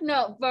Cliff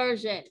Note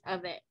version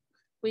of it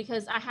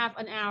because I have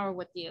an hour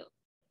with you.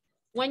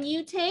 When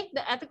you take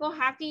the ethical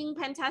hacking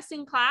pen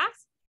testing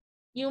class,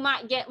 you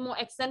might get more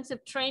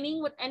extensive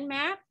training with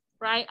Nmap,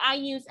 right? I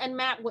use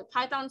Nmap with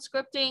Python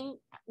scripting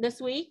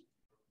this week,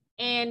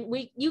 and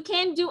you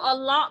can do a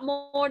lot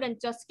more than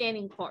just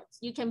scanning ports.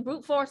 You can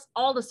brute force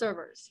all the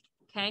servers,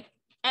 okay,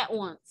 at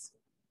once.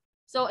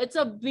 So it's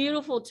a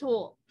beautiful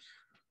tool,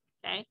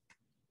 okay?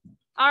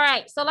 All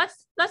right, so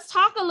let's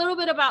talk a little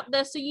bit about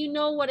this so you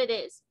know what it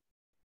is.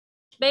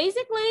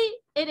 Basically,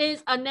 it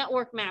is a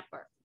network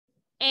mapper.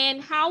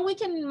 And how we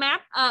can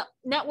map a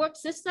network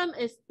system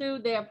is through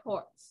their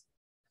ports,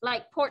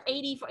 like port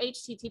 80 for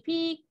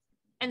HTTP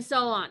and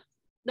so on.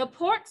 The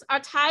ports are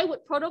tied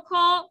with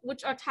protocol,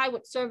 which are tied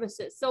with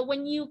services. So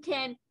when you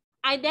can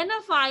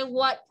identify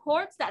what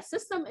ports that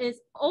system is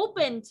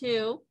open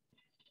to,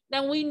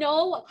 then we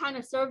know what kind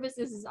of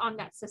services is on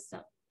that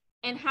system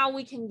and how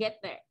we can get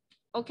there.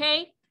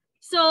 Okay,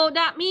 so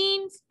that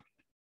means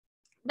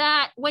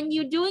that when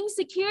you're doing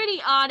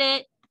security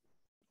audit,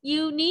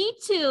 you need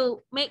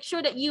to make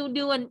sure that you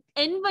do an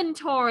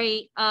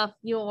inventory of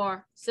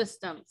your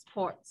system's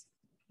ports.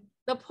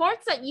 The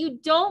ports that you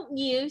don't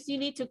use, you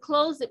need to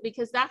close it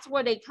because that's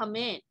where they come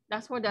in.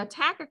 That's where the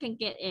attacker can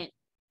get in.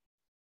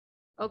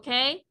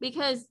 Okay,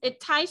 because it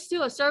ties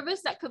to a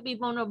service that could be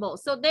vulnerable.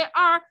 So there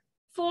are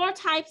 4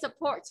 types of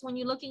ports when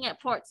you're looking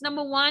at ports.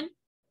 Number 1,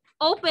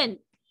 open.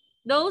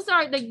 Those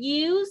are the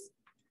used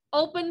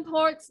open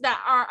ports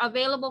that are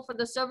available for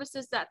the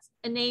services that's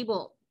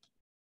enabled.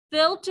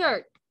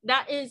 Filtered,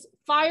 that is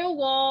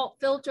firewall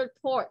filtered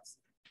ports.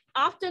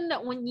 Often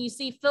that when you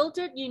see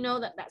filtered, you know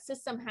that that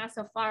system has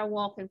a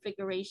firewall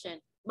configuration.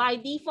 By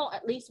default,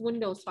 at least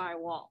Windows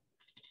firewall.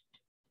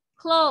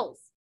 Close,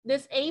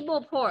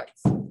 disable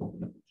ports,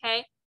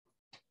 okay?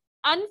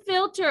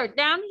 Unfiltered,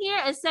 down here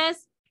it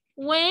says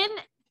when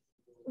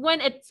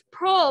it's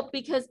probed,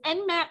 because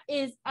Nmap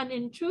is an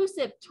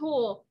intrusive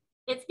tool,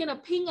 it's gonna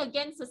ping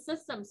against the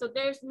system. So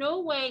there's no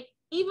way,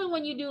 even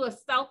when you do a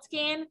stealth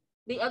scan,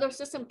 the other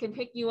system can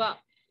pick you up.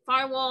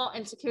 Firewall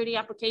and security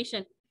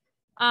application,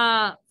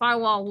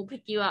 firewall will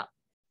pick you up.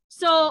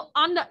 So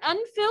on the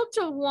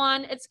unfiltered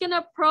one, it's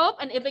gonna probe,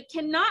 and if it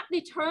cannot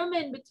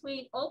determine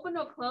between open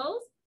or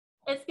closed,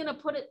 it's gonna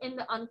put it in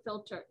the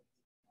unfiltered,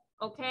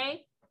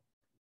 okay?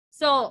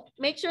 So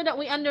make sure that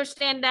we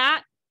understand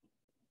that.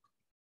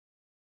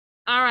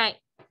 All right,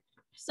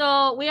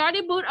 so we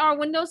already boot our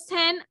Windows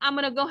 10. I'm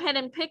gonna go ahead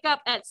and pick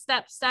up at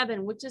step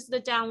 7, which is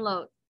the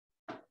download,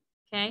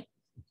 okay?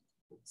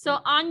 So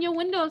on your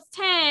Windows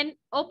 10,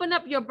 open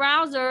up your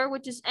browser,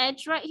 which is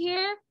Edge right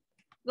here.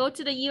 Go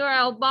to the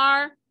URL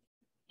bar,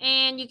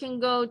 and you can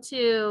go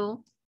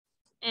to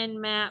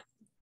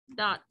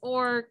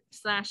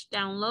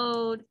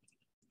nmap.org/download.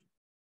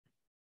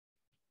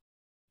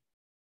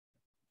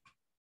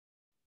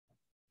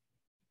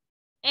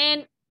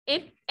 And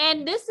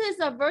this is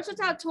a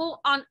versatile tool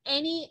on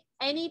any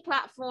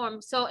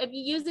platform. So if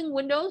you're using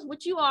Windows,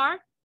 which you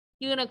are,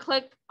 you're gonna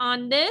click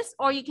on this,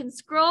 or you can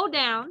scroll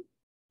down.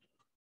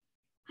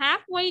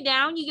 Halfway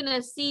down, you're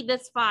gonna see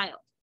this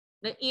file,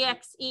 the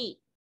exe.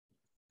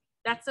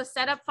 That's the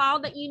setup file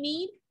that you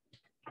need,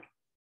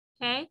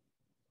 okay?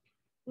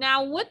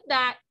 Now with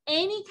that,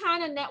 any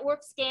kind of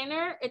network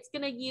scanner, it's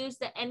gonna use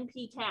the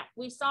npcap.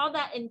 We saw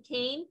that in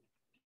Cain,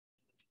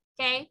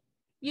 okay?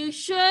 You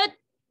should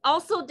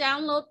also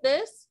download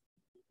this,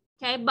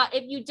 okay? But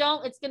if you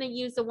don't, it's gonna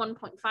use the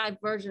 1.5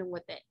 version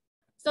with it.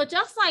 So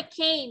just like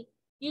Cain,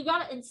 you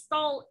gotta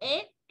install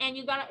it, and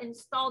you gotta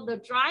install the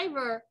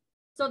driver,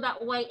 so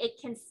that way it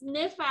can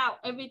sniff out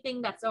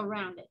everything that's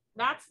around it.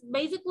 That's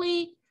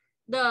basically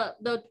the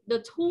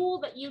tool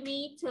that you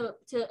need to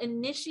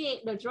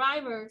initiate the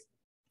drivers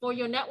for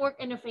your network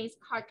interface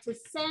card to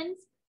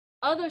sense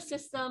other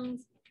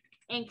systems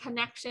and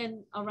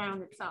connection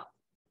around itself,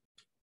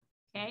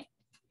 okay?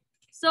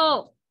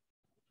 So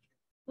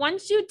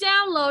once you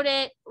download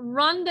it,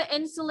 run the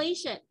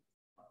installation.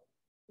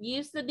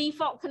 Use the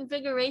default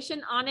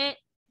configuration on it.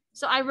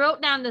 So I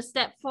wrote down the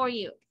step for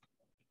you,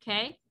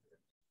 okay?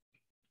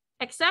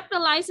 Accept the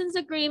license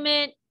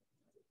agreement,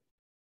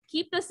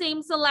 keep the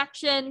same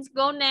selections,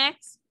 go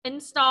next,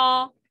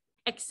 install,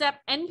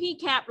 accept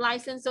npcap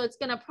license. So it's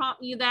gonna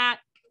prompt you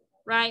that,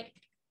 right?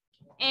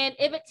 And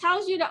if it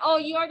tells you that, oh,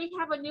 you already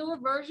have a newer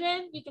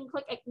version, you can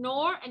click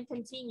ignore and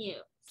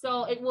continue.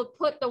 So it will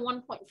put the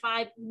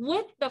 1.5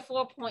 with the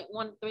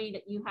 4.13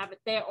 that you have it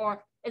there,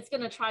 or it's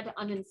gonna try to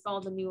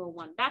uninstall the newer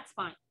one. That's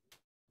fine,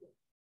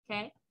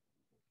 okay?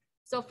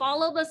 So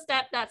follow the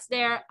step that's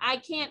there. I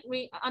can't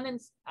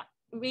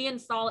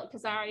reinstall it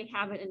because I already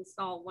have it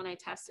installed when I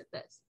tested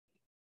this,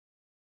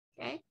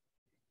 okay?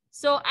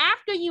 So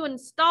after you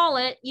install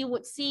it, you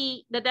would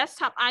see the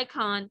desktop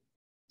icon.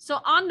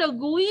 So on the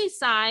GUI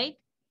side,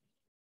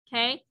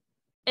 okay,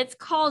 it's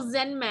called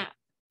Nmap.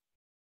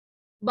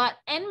 But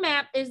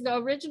Nmap is the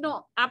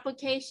original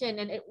application,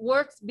 and it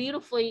works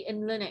beautifully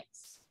in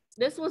Linux.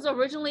 This was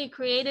originally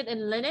created in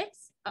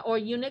Linux or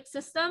Unix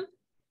system,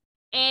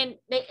 and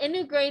they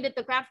integrated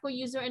the graphical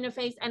user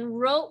interface and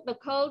wrote the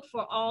code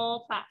for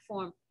all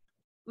platforms,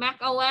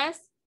 Mac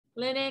OS,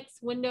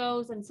 Linux,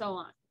 Windows, and so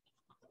on.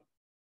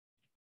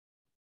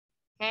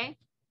 Okay.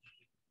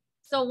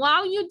 So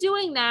while you're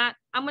doing that,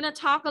 I'm going to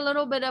talk a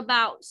little bit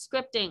about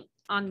scripting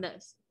on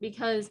this,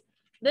 because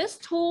this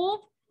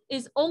tool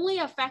is only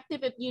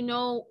effective if you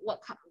know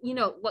what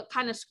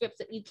kind of scripts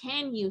that you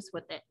can use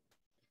with it.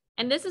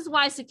 And this is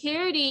why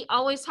security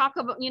always talk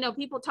about,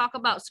 people talk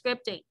about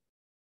scripting.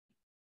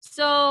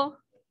 So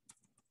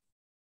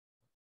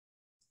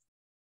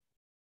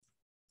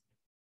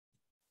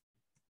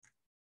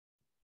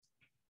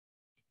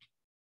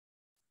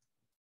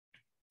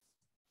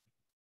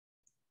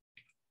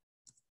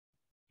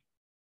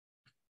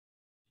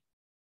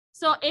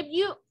if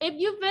you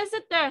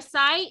visit their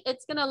site,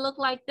 it's gonna look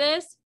like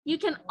this. You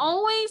can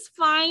always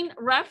find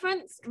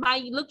reference by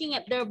looking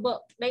at their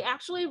book. They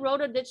actually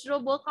wrote a digital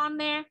book on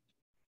there,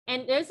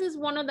 and this is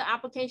one of the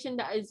applications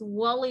that is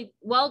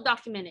well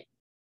documented.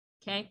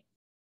 Okay,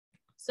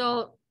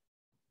 so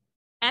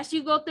as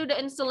you go through the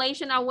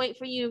installation, I'll wait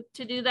for you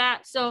to do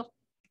that. So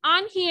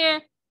on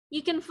here,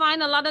 you can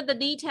find a lot of the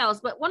details,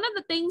 but one of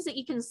the things that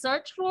you can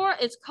search for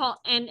is called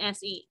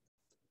NSE.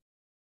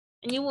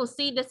 And you will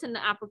see this in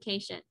the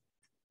application.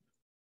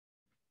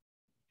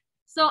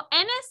 So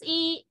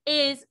NSE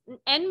is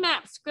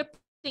Nmap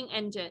scripting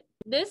engine.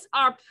 These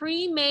are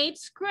pre-made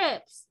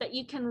scripts that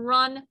you can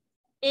run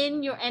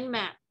in your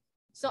Nmap.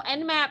 So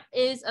Nmap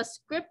is a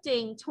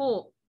scripting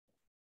tool,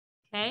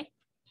 okay?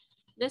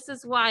 This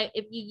is why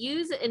if you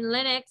use it in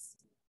Linux,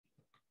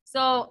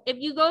 so if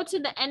you go to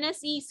the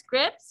NSE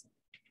scripts,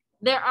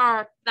 there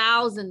are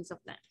thousands of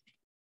them,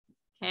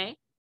 okay?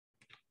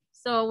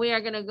 So we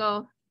are gonna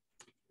go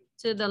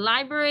to the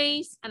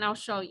libraries and I'll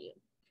show you.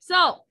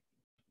 So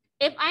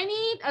if I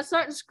need a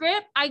certain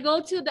script, I go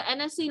to the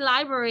NSE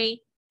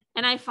library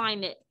and I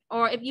find it.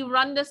 Or if you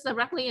run this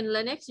directly in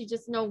Linux, you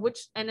just know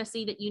which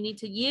NSE that you need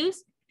to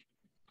use.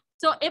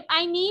 So if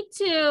I need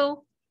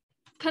to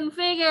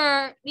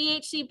configure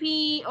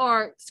DHCP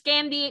or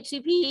scan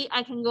DHCP,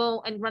 I can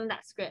go and run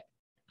that script.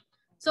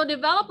 So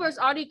developers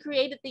already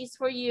created these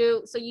for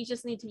you, so you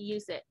just need to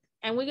use it.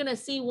 And we're gonna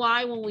see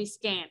why when we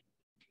scan,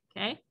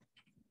 okay?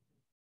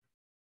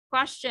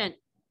 Question.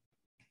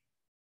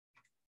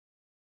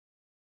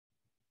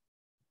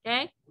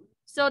 Okay,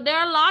 so there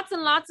are lots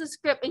and lots of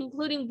script,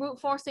 including brute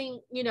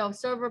forcing, you know,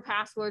 server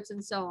passwords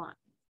and so on.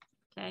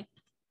 Okay,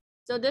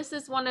 so this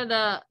is one of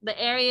the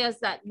areas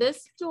that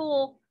this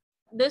tool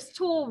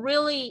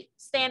really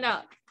stand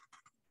up.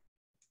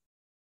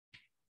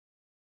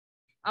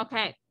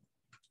 Okay.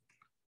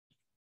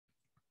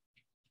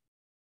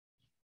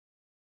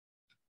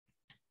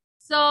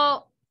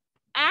 So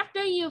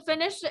after you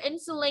finish the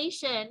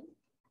installation,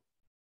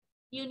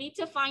 you need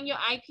to find your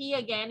IP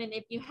again. And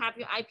if you have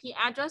your IP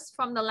address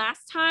from the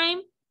last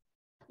time,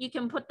 you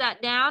can put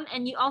that down.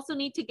 And you also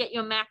need to get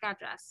your MAC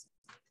address.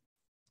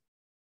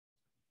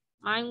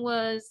 Mine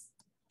was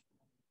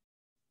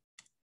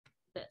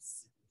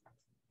this.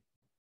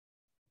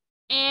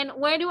 And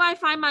where do I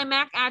find my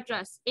MAC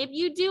address? If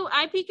you do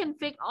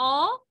ipconfig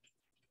all,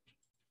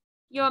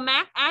 your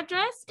MAC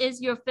address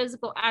is your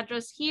physical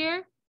address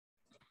here,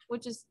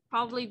 which is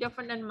probably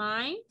different than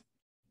mine.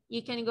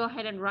 You can go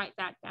ahead and write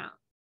that down.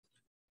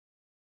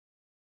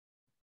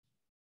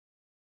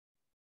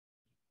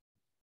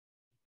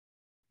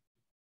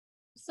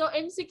 So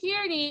in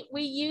security,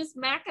 we use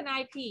MAC and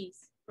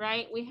IPs,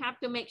 right? We have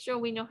to make sure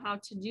we know how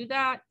to do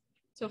that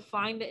to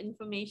find the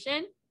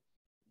information.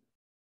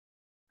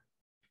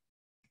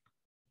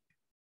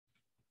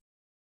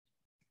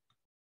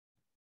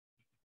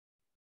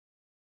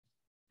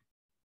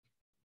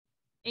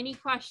 Any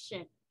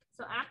question?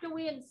 So after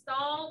we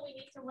install, we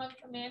need to run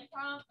command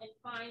prompt and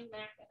find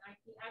MAC and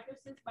IP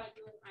addresses by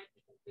doing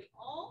ipconfig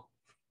all,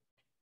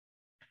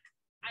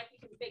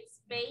 ipconfig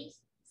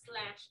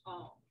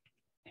space/all.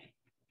 Okay.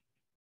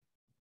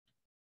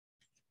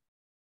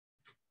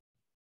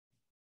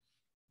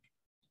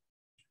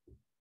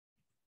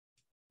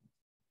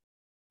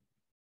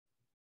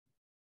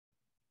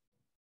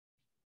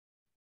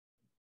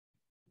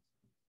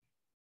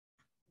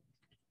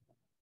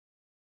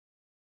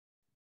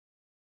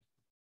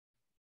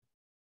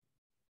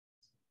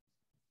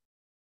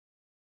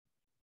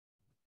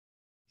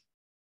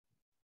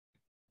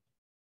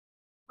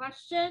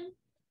 Question?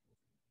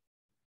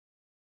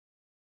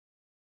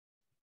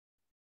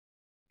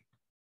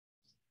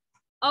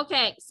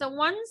 Okay, so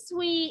once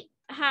we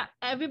have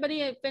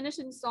everybody finished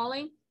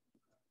installing,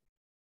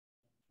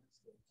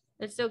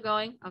 it's still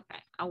going? Okay,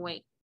 I'll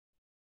wait.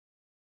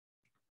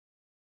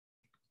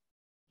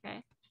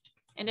 Okay,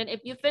 and then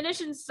if you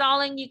finish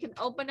installing, you can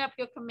open up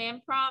your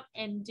command prompt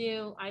and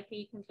do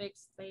ipconfig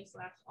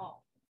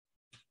space/all.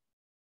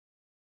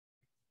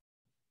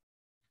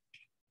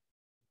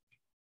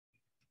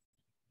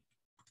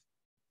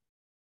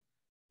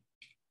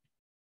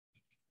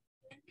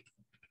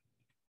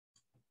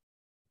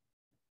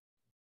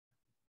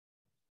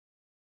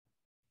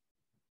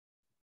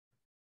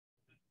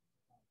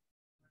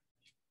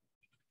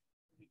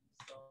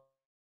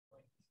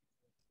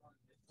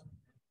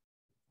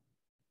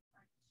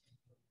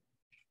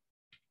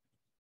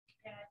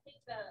 Yeah, I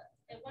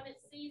think when it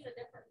sees a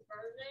different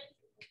version,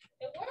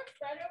 it works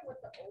better with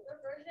the older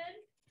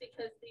version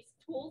because these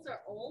tools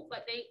are old,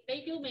 but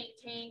they do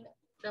maintain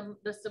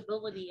the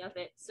stability of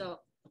it. So,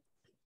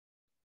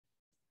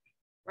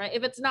 right,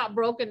 if it's not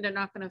broken, they're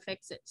not going to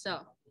fix it.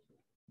 So.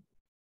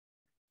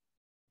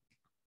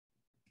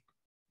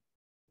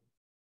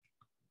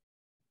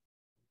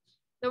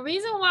 The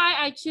reason why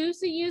I choose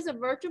to use a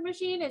virtual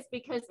machine is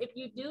because if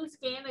you do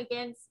scan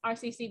against our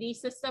CCD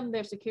system,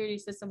 their security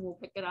system will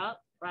pick it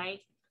up,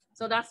 right?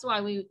 So that's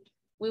why we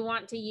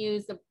want to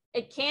use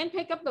it can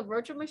pick up the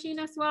virtual machine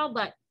as well,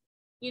 but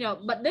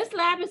but this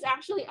lab is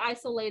actually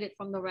isolated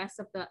from the rest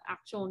of the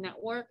actual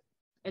network.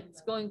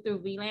 It's going through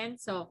VLAN.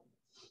 So,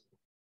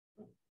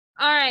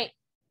 all right.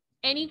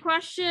 Any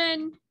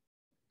question?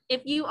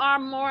 If you are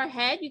more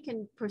ahead, you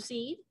can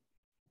proceed.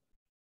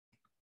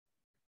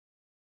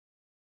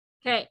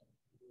 Okay,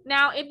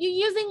 now if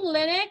you're using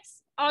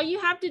Linux, all you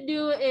have to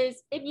do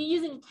is, if you're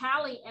using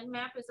Kali,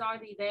 Nmap is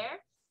already there.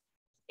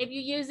 If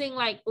you're using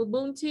like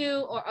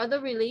Ubuntu or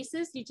other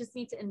releases, you just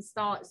need to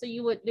install it. So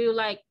you would do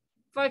like,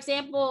 for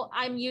example,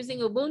 I'm using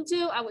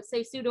Ubuntu, I would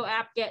say sudo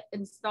apt-get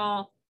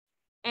install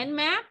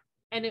Nmap,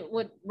 and it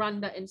would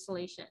run the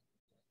installation.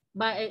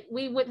 But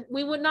we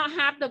would not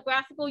have the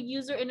graphical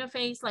user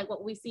interface like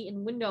what we see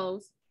in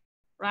Windows,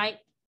 right?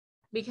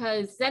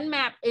 Because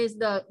Nmap is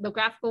the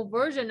graphical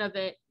version of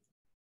it.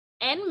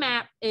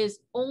 Nmap is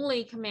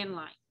only command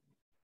line.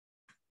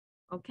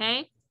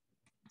 okay?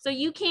 So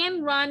you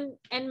can run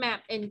Nmap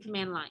in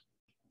command line.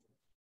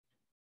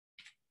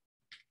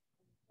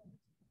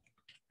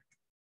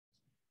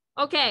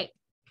 Okay.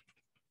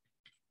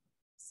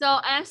 So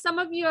as some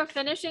of you are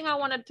finishing, I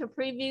wanted to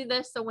preview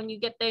this so when you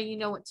get there, you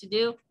know what to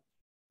do.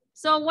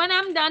 So when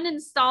I'm done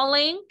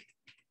installing,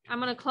 I'm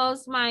gonna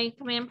close my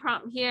command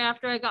prompt here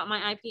after I got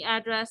my IP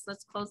address.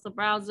 Let's close the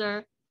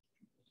browser.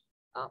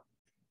 Oh.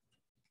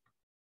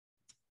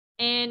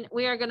 And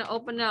we are gonna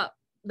open up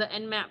the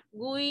Nmap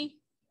GUI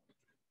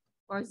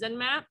or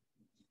Zenmap.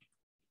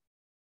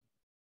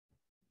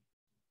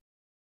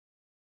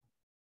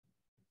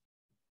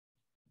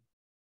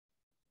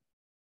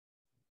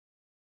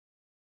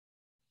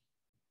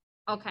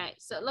 Okay,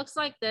 so it looks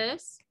like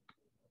this,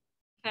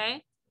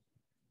 okay?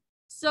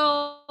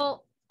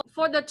 So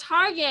for the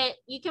target,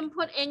 you can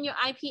put in your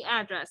IP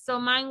address. So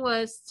mine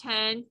was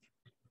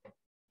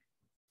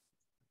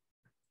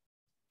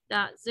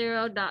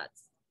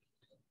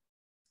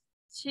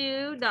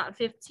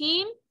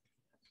 10.0.2.15.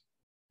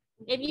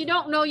 If you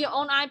don't know your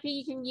own IP,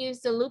 you can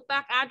use the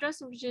loopback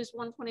address, which is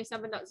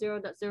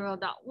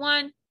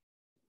 127.0.0.1.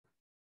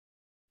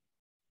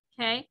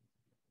 Okay,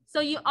 so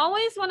you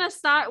always want to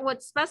start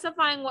with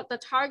specifying what the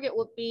target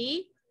would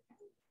be.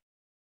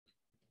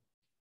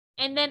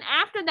 And then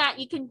after that,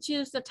 you can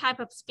choose the type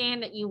of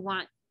scan that you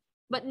want.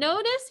 But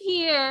notice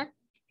here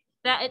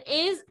that it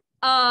is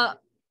a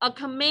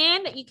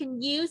command that you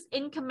can use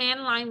in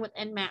command line with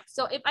Nmap.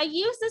 So if I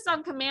use this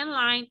on command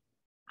line,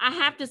 I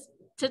have to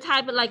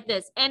type it like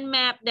this,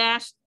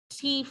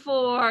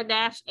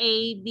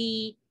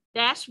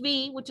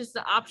 Nmap-T4-AB-V, which is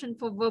the option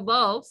for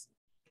verbose,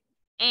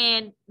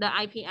 and the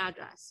IP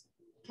address,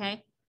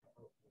 okay?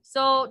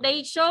 So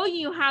they show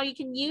you how you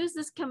can use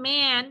this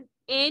command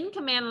in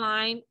command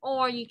line,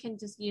 or you can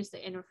just use the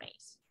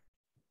interface.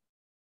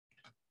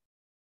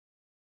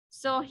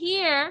 So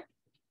here,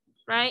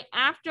 right,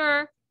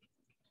 after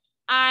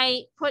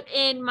I put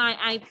in my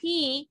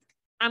IP,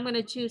 I'm going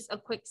to choose a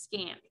quick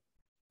scan.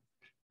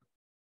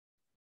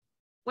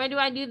 Where do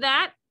I do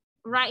that?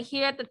 Right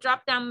here at the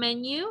drop-down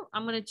menu,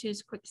 I'm going to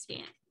choose quick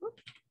scan.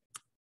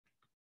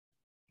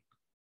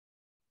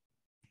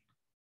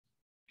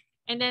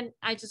 And then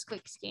I just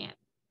click scan.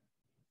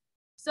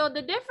 So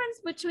the difference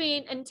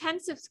between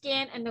intensive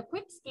scan and the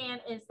quick scan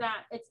is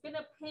that it's going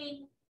to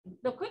ping,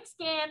 the quick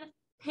scan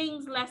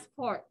pings less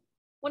port.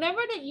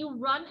 Whenever that you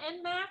run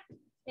Nmap,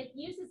 it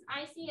uses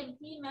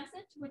ICMP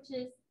message, which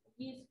is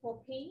used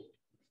for ping,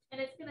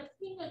 and it's going to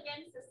ping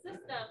against the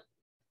system.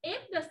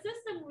 If the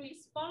system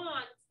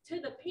responds to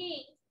the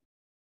ping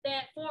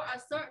that for a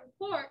certain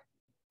port,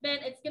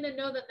 then it's going to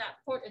know that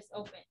that port is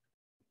open.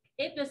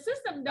 If the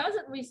system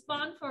doesn't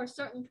respond for a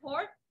certain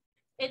port,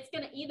 it's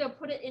going to either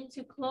put it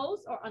into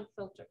closed or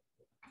unfiltered.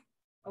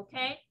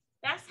 Okay,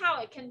 that's how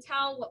it can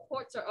tell what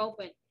ports are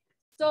open.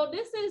 So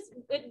this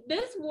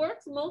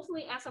works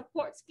mostly as a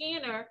port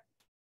scanner,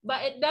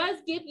 but it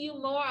does give you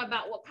more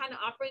about what kind of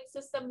operating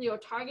system your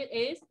target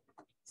is.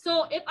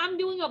 So if I'm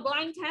doing a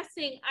blind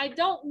testing, I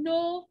don't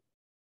know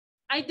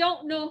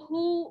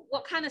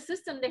what kind of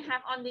system they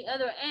have on the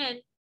other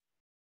end.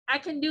 I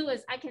can do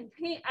is I can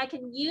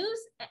use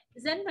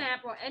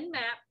Zenmap or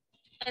Nmap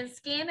and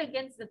scan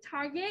against the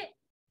target,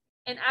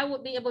 and I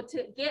would be able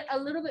to get a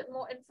little bit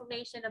more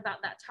information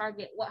about that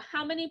target.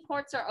 How many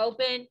ports are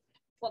open,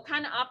 what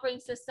kind of operating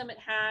system it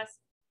has,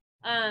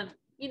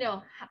 you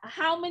know,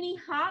 how many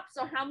hops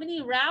or how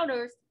many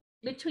routers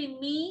between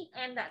me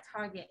and that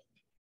target.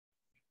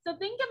 So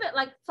think of it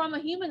like from a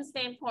human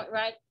standpoint,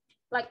 right?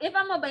 Like if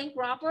I'm a bank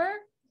robber,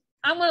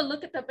 I'm going to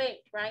look at the bank,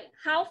 right?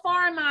 How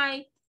far am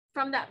I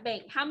from that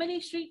bank? How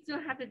many streets do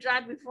I have to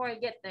drive before I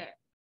get there?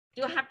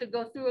 Do I have to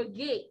go through a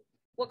gate?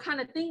 What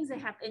kind of things they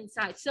have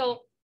inside?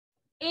 So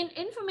in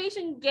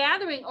information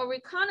gathering or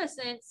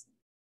reconnaissance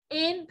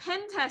in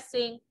pen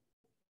testing,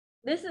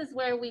 this is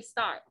where we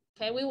start.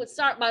 Okay, we would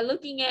start by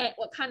looking at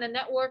what kind of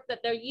network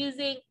that they're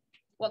using,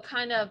 what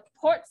kind of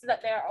ports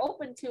that they're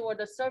open to, or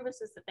the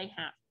services that they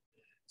have.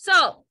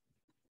 So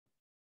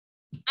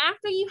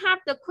after you have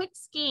the quick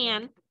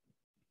scan,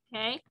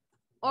 okay,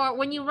 or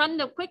when you run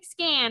the quick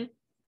scan,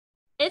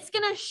 it's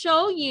going to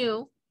show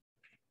you,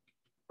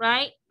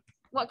 right,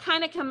 what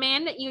kind of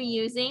command that you're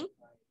using,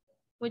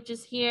 which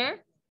is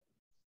here.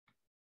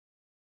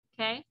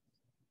 Okay.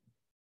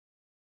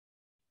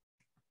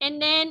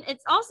 And then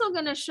it's also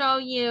going to show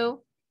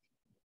you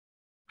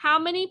how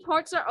many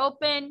ports are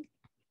open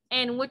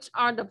and which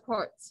are the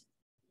ports.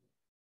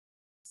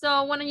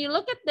 So when you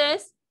look at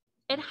this,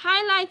 it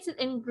highlights it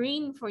in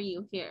green for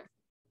you here.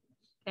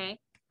 Okay.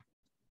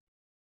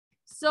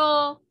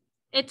 So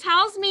it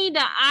tells me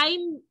that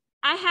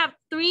I have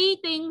 3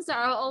 things that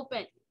are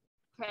open.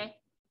 Okay.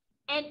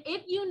 And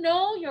if you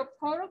know your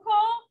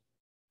protocol,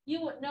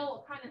 you would know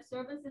what kind of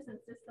services and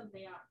systems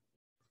they are.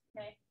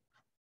 Okay.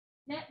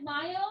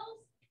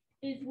 NetBIOS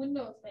is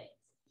Windows-based.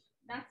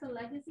 That's a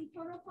legacy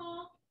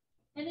protocol.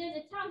 And then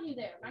it tells you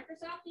there,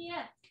 Microsoft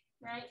DS,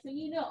 right? So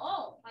you know,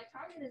 oh, my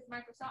target is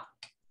Microsoft,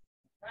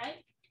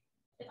 right?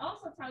 It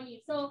also tells you,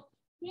 so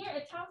here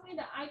it tells me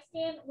that I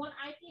scanned one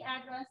IP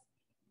address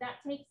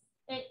that takes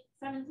it's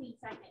 17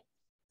 seconds.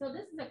 So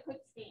this is a quick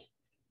scan,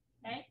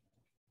 okay?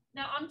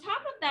 Now on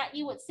top of that,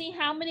 you would see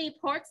how many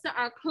ports that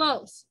are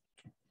closed.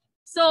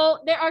 So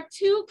there are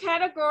two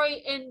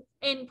categories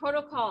in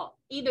protocol,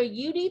 either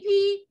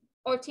UDP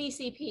or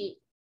TCP,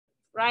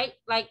 right?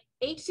 Like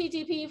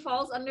HTTP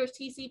falls under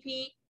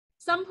TCP.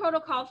 Some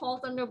protocol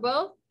falls under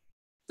both.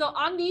 So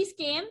on these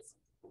scans,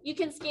 you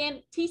can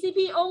scan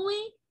TCP only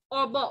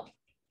or both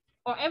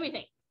or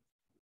everything.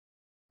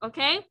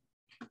 Okay.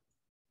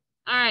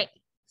 All right.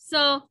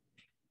 So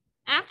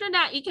after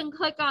that, you can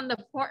click on the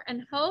port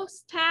and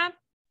host tab.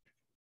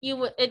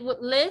 It would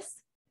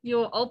list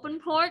your open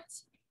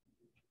ports.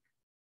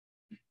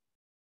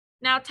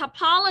 Now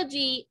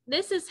topology,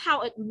 this is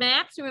how it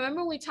maps.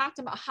 Remember we talked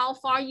about how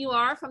far you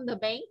are from the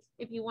bank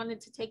if you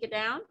wanted to take it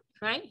down,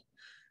 right?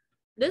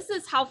 This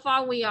is how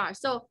far we are.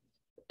 So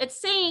it's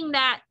saying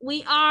that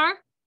we are,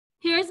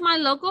 here's my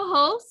local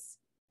host,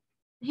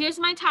 here's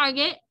my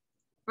target,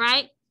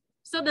 right?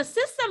 So the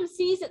system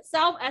sees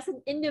itself as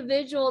an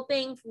individual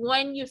thing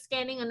when you're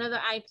scanning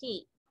another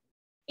IP,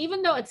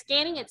 even though it's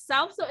scanning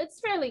itself. So it's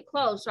fairly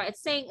close, right?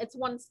 It's saying it's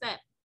one step.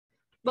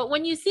 But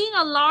when you're seeing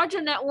a larger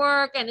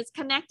network and it's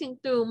connecting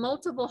through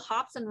multiple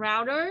hops and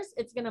routers,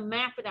 it's going to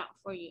map it out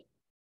for you.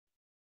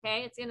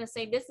 Okay, it's going to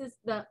say this is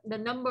the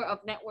number of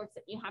networks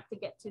that you have to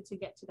get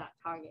to that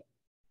target.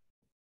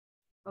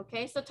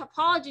 Okay, so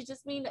topology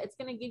just means that it's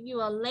going to give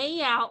you a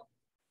layout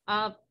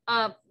of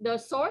the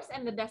source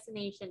and the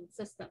destination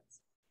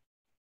systems.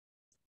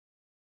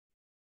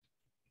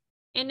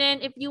 And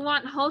then if you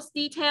want host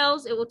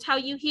details, it will tell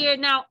you here.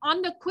 Now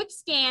on the quick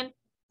scan,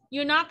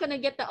 you're not going to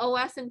get the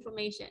OS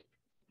information.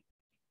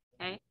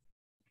 Okay.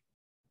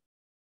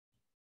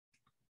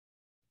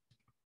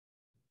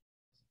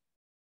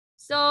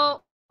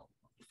 So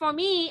for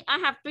me, I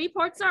have 3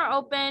 ports are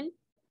open,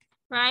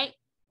 right?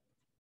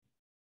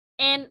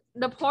 And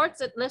the ports,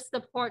 it lists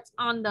the ports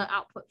on the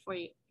output for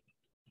you.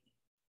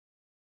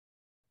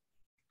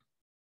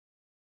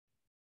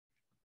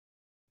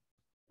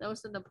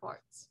 Those are the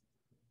ports.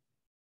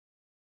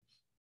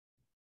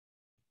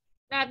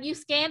 Now, if you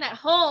scan at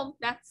home,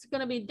 that's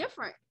going to be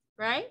different,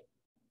 right?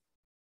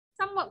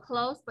 Somewhat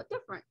close, but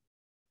different.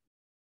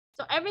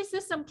 So every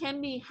system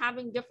can be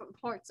having different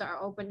ports that are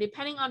open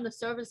depending on the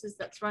services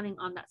that's running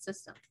on that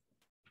system.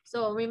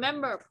 So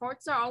remember,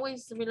 ports are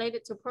always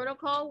related to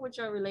protocol, which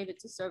are related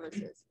to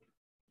services.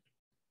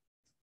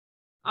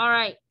 All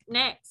right,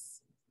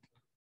 next.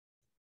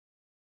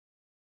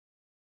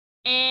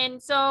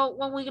 And so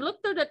when we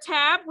look through the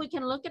tab, we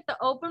can look at the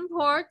open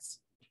ports.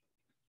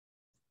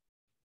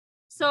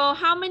 So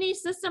how many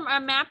systems are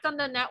mapped on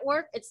the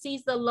network? It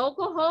sees the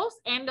local host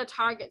and the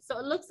target. So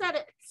it looks at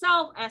it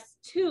itself as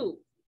 2.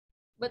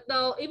 But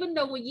even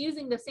though we're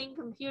using the same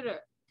computer,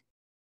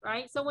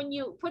 right? So when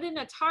you put in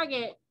a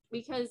target,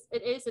 because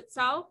it is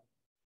itself,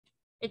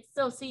 it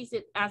still sees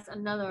it as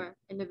another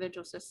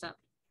individual system.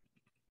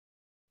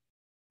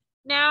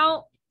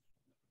 Now,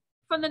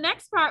 for the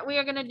next part, we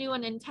are going to do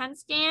an intent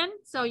scan.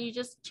 So you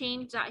just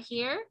change that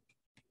here.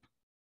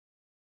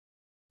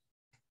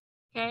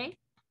 Okay.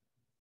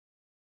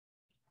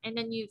 And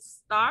then you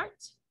start.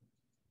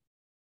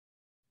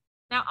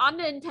 Now on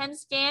the intent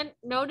scan,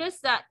 notice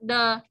that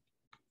the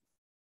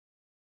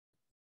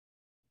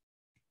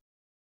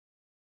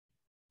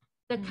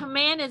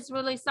command is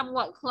really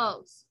somewhat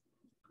close,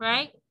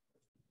 right?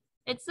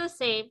 It's the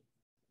same.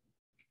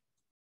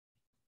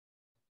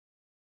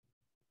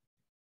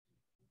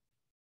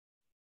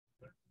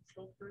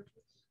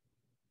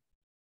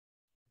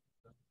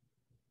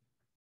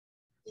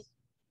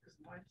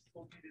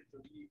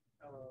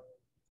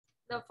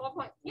 The 4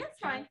 point, yes,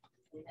 fine.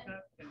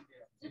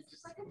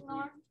 Just like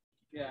ignore.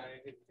 Yeah, I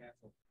hit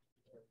cancel.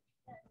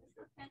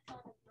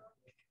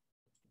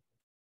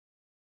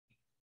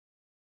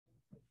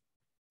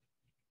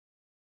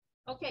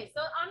 Okay, so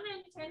on the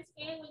intent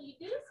scan, when you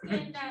do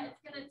scan that, it's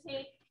going to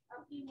take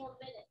a few more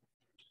minutes.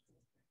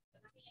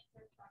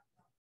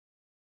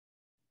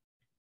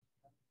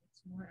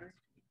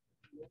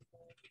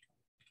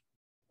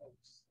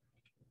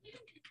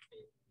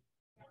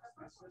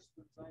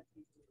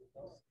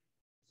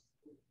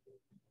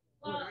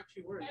 Well, it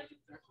actually works.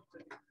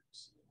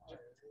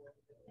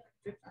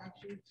 It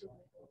actually took.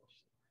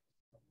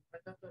 I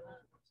thought that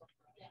was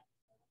okay.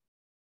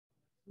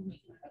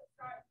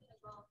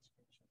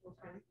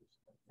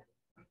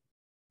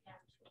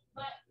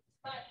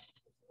 But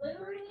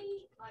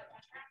literally, like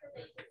after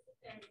they just sit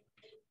there,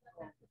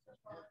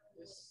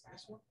 This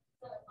one?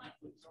 so like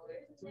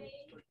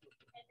Thursday,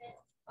 and then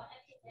by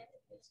the end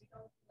of it, you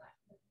go to that.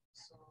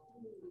 So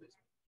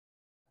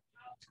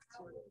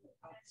sort of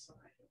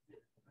outside.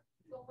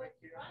 So when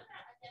you run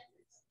that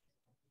against,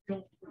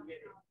 Don't forget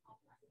it.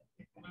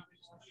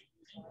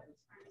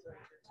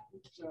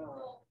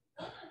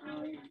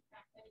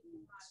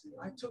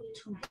 I took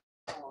too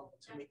long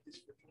to make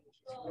this video.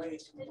 Way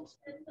too long.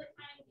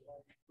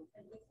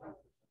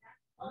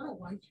 I don't know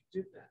why you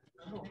did that.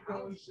 I don't know.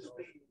 I was just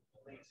being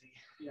lazy.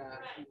 Yeah,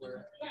 you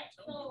were. right,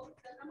 so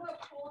the number of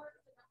cores,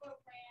 the number of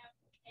RAM,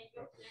 and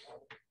your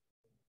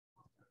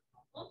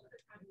most of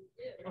the time you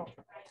do,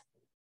 right?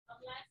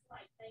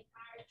 like they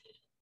hire you,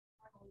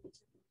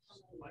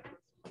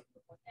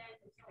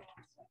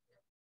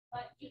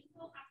 but you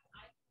still have to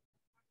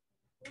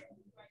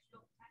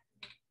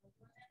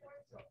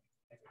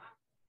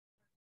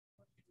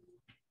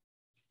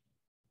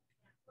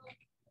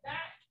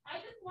that I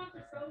just want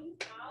to show you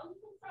how you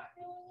can start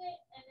doing it,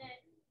 and then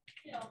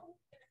you know.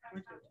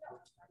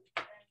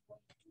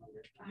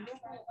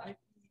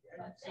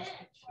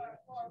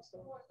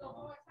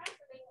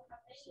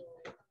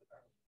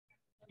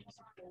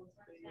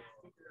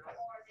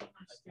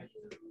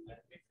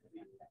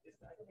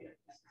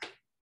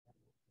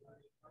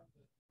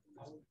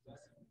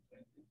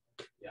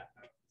 Yeah.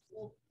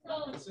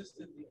 So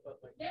Consistently, but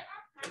like there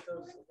are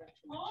those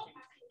all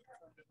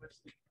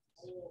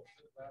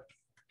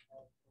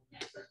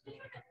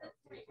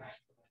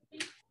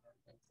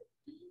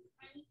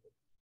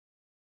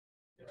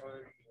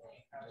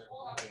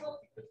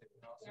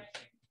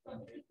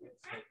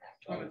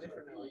on a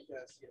different note,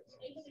 yes, yes.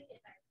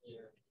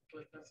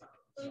 But that's not.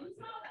 so you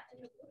saw that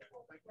in the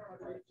book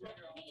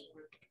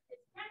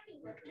it's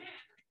packing with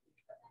math,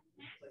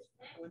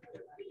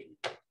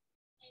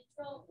 and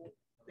so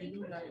They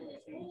knew that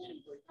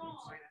location, but you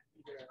might not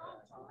be there at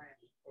that time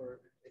or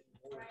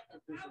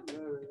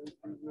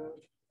anymore.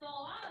 so a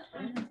lot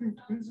of Anything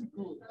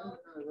physical,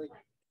 like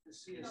the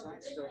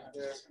CSI stuff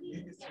there,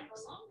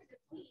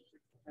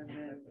 and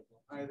then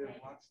either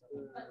watch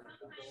the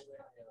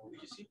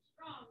You see,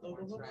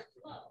 logo hooks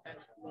and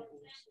logo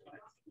hooks.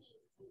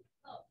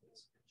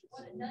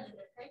 what it does is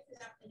it breaks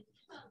it up into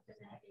chunks and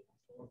then it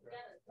goes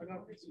together. I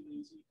got pretty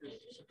easy because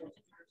you're supposed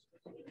to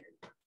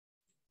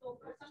So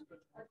for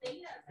something, a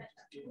data that's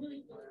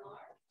really, really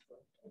large,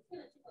 it's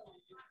going to take a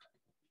long time.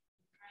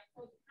 Right?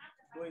 So you have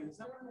to have wait, is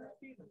that what I'm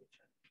feeling?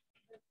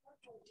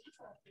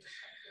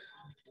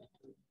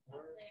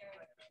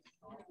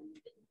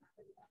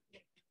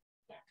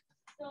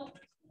 So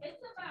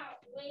it's about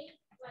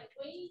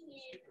weighing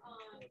in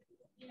on,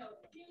 you know,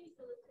 theory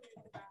solution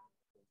is about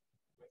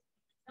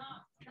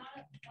not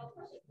a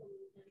perfect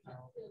solution,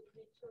 but to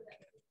make sure that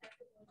it's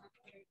effectively not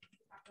very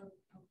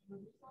properly and to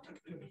be able to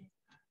protect it.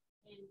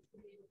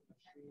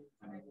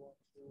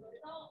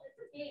 So it's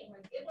a game,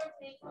 like give or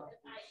take. So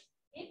if I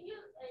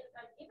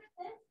give it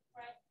this,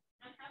 right,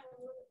 I have a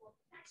little bit more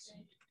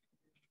protection,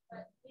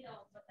 but you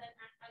know, but then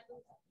I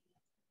lose that.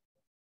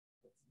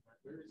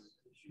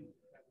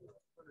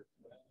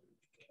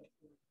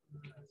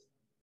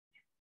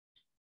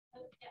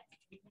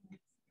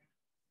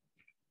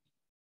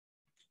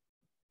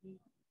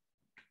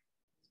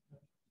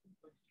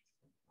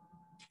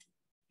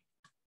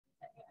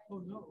 Oh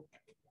no,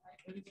 that is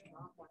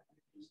not what I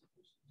do.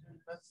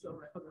 That's the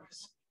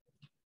routers.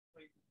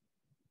 Wait,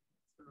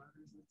 it's the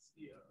routers. It's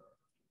the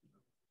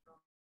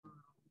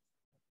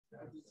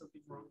I did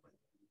something wrong.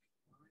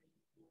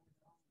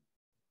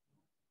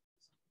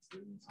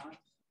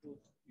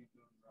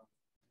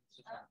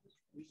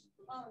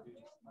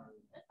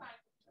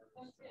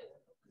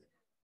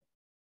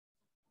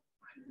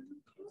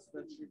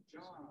 That's your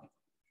job.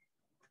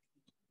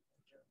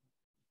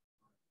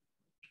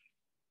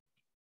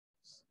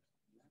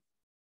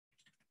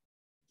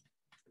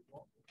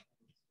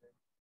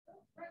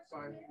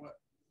 Five what?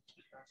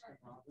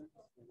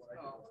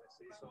 Oh, I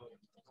see. So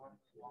one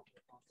walk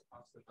across the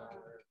pasta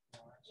dollar.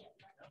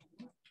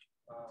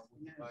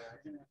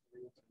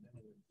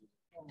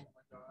 Oh my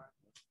god.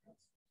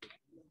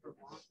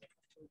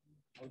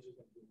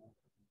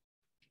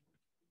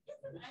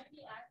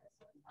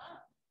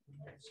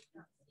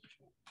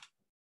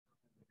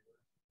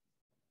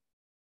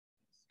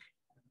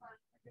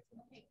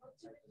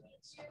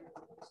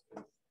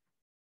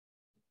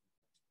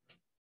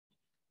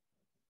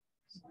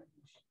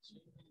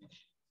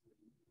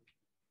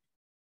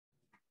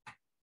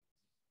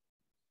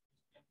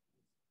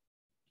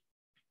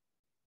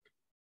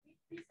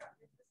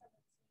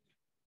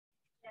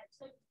 Yeah,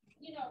 so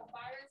you know,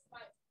 antivirus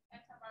might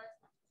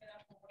get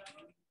up or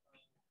whatever,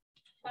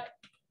 but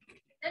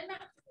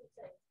Nmap is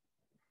safe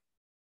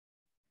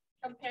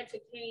compared to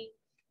Cain.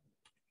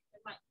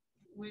 It might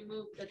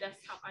remove the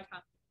desktop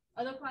icon.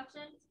 Other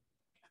questions?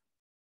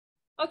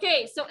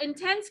 Okay, so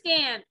intent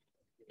scan.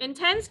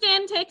 Intent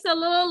scan takes a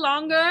little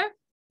longer.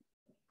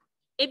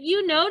 If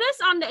you notice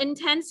on the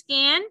intent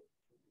scan,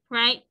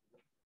 right?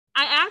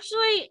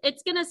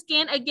 It's gonna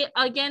scan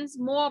against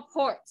more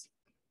ports,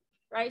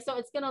 right? So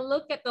it's gonna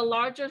look at the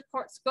larger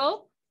port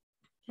scope,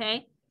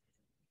 okay?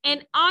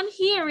 And on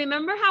here,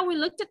 remember how we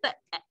looked at the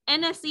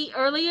NSE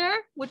earlier,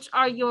 which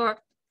are your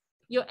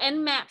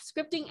Nmap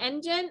scripting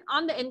engine?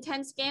 On the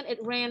intent scan, it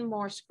ran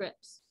more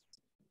scripts,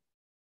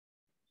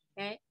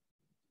 okay?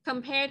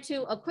 Compared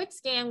to a quick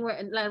scan where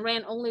it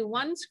ran only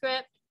one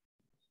script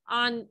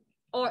on,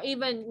 or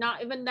even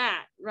not even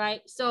that,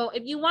 right? So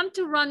if you want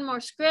to run more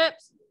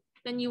scripts,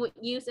 then you would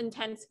use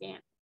intent scan.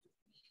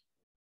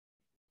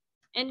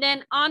 And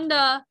then on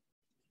the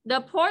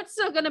ports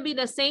are going to be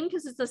the same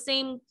because it's the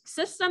same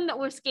system that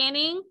we're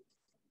scanning.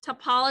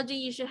 Topology,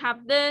 you should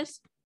have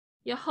this.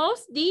 Your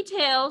host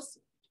details,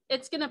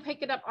 it's going to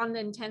pick it up on the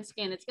intent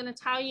scan. It's going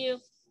to tell you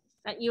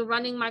that you're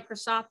running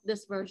Microsoft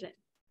this version.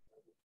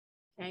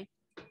 Okay.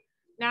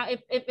 Now,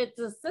 if it's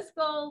a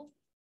Cisco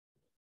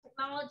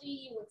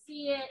technology, you would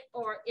see it,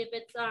 or if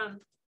it's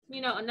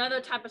you know,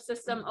 another type of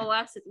system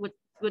OS, it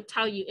would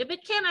tell you. If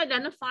it can't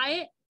identify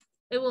it,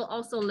 it will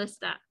also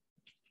list that.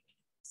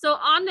 So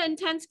on the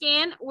intent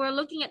scan, we're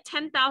looking at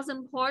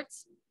 10,000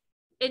 ports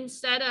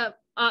instead of,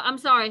 I'm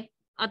sorry,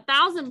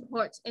 1,000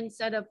 ports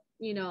instead of,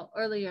 you know,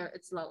 earlier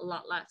it's a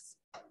lot less.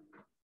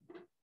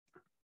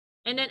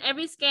 And then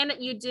every scan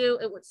that you do,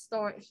 it would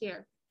store it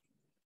here,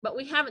 but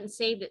we haven't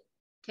saved it,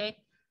 okay?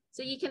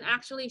 So you can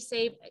actually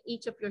save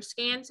each of your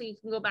scans so you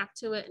can go back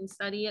to it and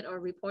study it or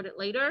report it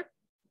later.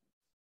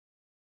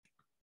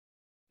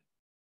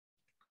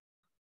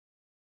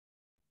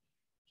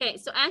 Okay,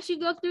 so as you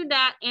go through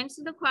that,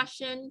 answer the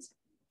questions.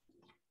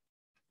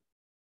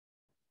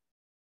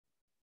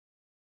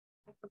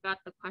 I forgot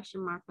the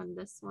question mark on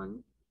this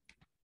one.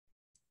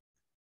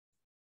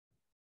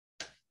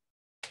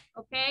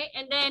 Okay,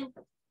 and then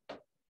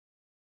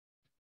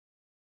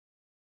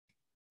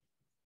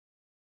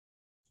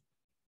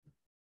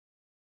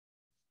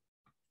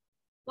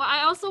what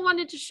I also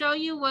wanted to show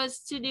you was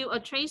to do a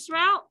trace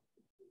route.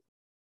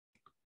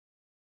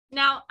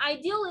 Now,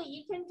 ideally,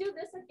 you can do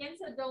this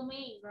against a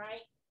domain,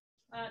 right?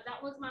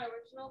 That was my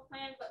original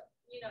plan, but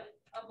you know,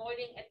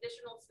 avoiding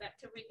additional step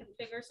to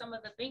reconfigure some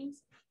of the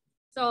things.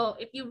 So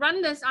if you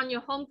run this on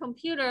your home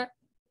computer,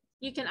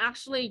 you can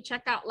actually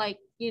check out, like,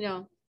 you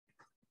know,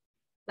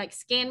 like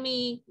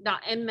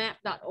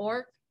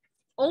scanme.nmap.org.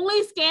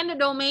 Only scan the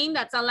domain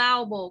that's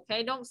allowable,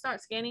 okay? Don't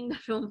start scanning the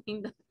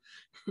domain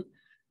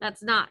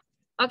that's not.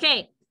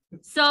 Okay,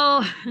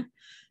 so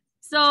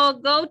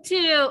go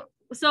to,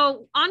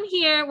 so on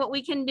here, what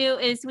we can do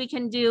is we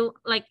can do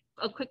like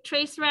a quick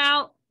trace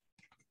route,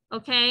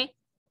 okay?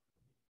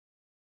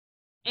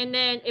 And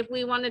then if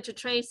we wanted to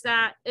trace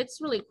that, it's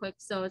really quick.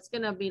 So it's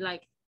gonna be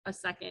like a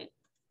second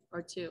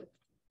or two,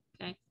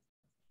 okay?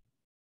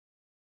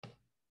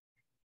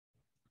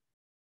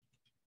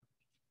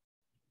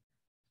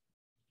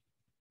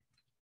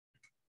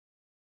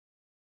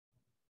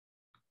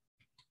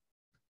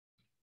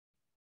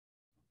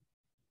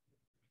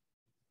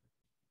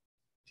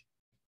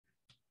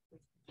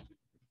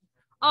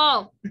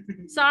 Oh,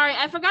 sorry,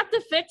 I forgot to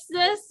fix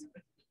this.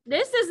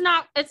 This is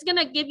not, it's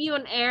gonna give you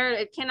an error.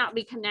 It cannot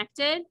be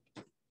connected,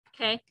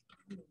 okay?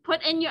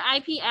 Put in your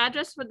IP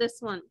address for this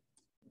one.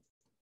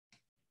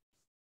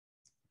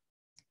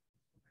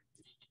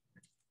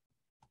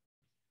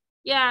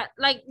 Yeah,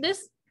 like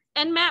this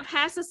Nmap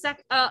has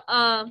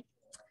a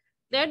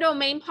their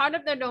domain, part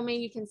of their domain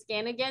you can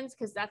scan against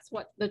because that's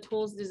what the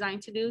tool's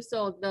designed to do.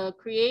 So the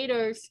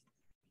creators,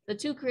 the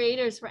two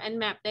creators for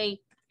Nmap,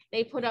 they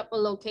put up a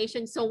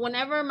location. So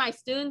whenever my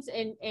students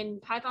in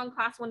Python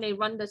class, when they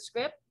run the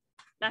script,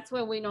 that's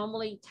where we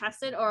normally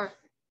test it, or,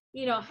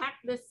 you know, hack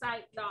this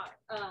site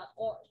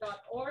 .org,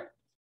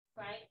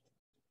 right?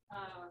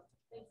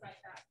 Things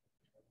like that.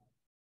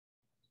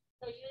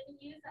 So you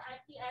didn't use the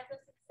IP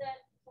address instead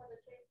for the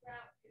trace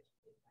route.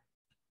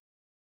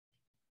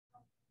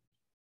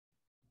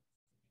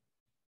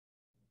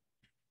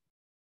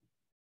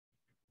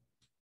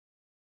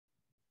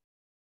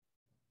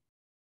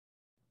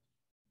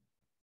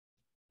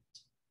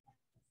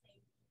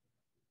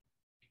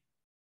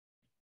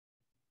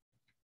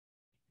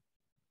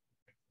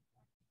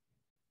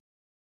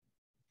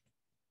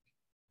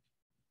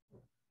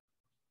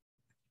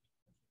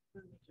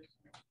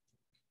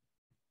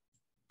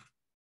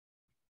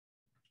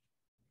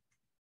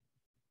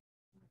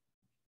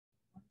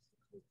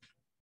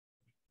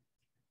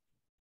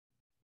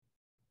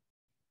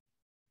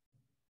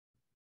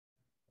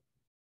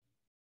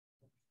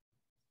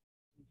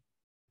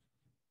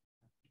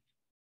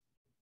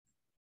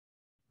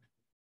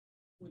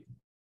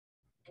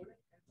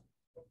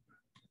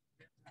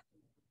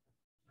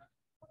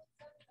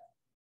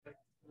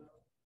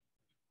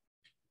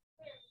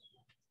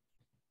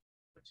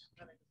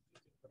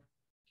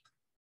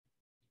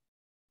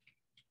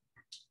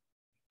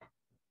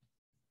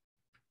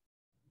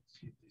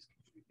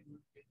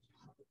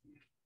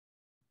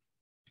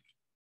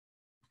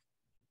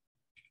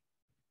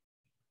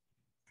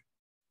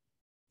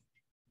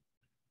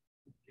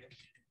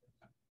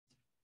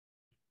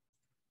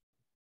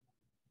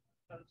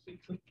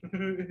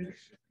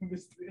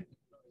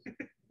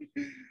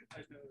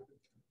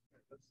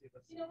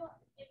 You know what?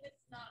 If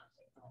it's not,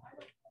 I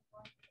don't know.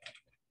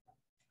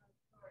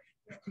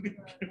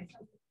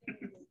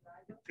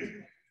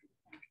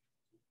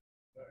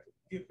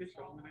 The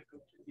official, I'm gonna go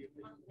to the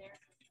official.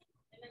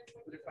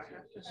 But if I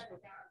have to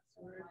switch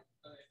password,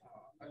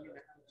 I'm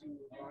gonna have to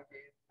log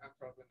in. I'm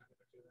probably not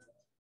gonna do that.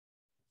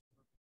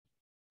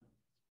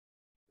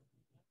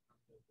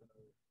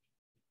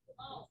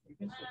 Oh, You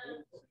can still do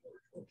it.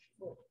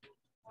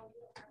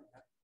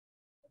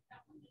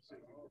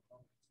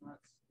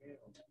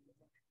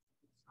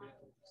 It's not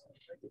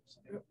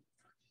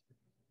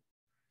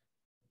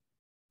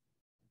scaled.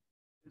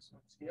 This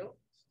one's scaled.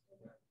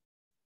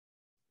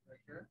 Right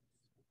here.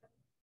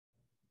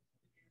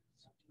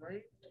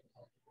 Right.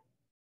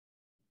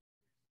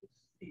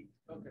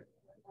 Okay.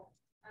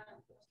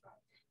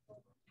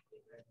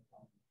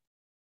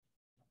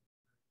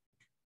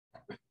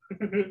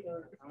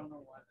 I don't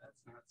know why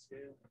that's not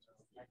scale.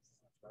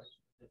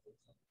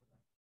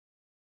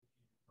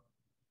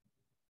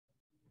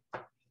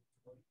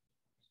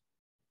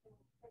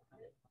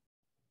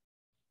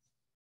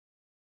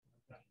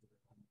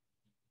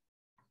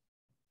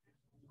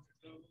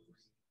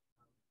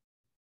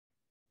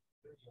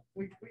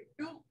 Wait,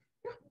 no.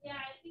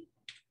 Yeah, I think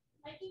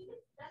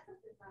that's a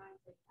design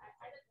thing.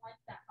 I didn't like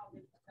that how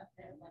they put that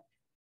there, but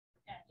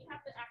yeah, you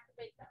have to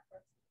activate that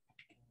first.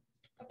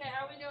 Okay,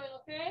 how are we doing?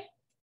 Okay.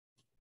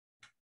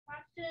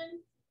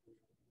 Questions?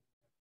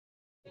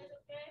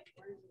 Okay.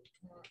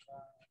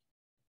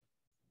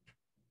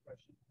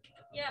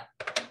 Yeah.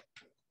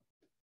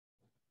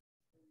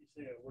 You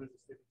say, what is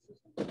the state of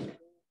the system?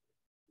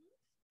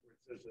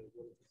 Where it says,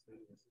 what is the state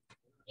of the system?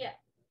 Yeah.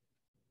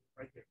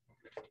 Right there.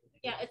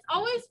 Yeah, it's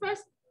always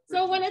first.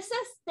 So when it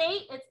says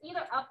state, it's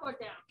either up or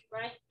down,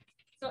 right?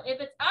 So if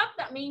it's up,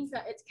 that means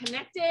that it's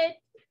connected.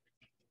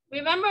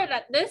 Remember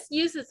that this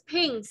uses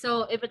ping.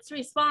 So if it's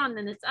respawn,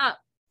 then it's up.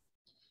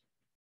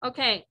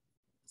 Okay.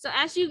 So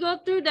as you go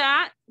through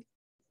that,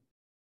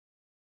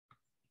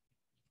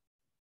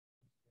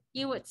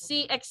 you would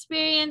see,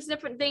 experience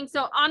different things.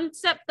 So on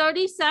step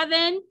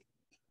 37,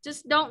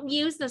 just don't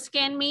use the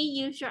scan me,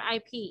 use your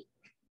IP.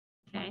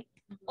 Okay.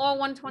 Or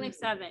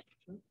 127.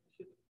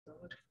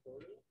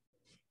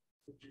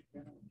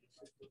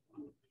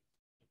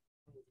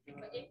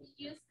 But if you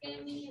use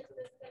scan me, it's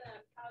just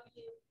gonna tell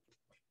you.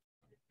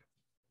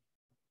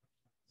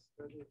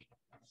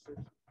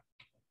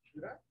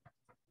 Should I?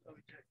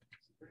 Okay,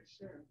 pretty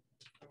sure.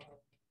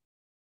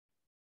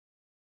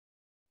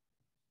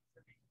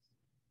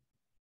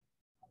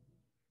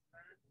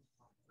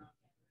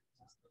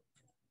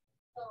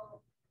 So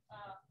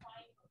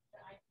find the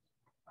IP.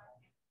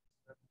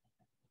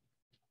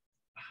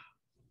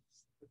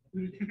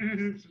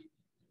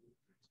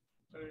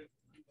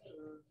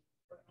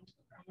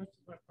 How much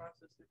is my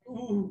processing?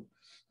 Ooh.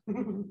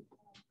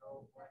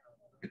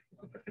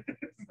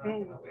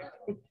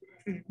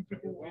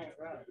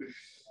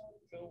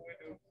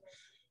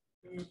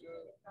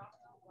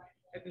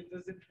 And it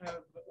doesn't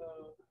have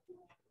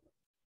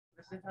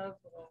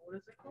what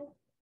is it called?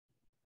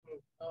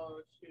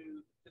 Oh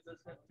shoot, it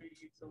doesn't have 3D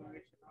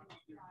acceleration on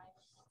either.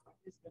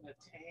 It's gonna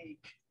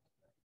take.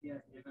 Yeah,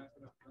 you're not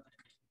gonna run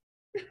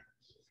it.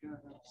 It's gonna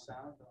have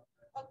sound on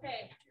it.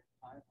 Okay.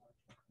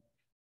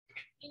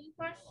 Any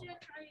questions?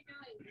 How are you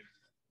doing?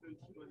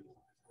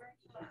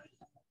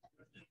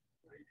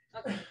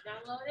 Okay,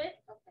 download it.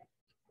 Okay.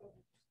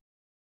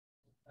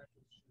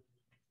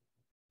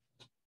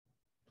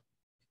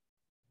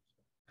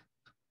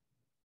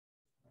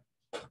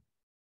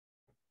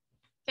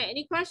 Okay,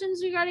 any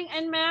questions regarding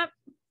Nmap?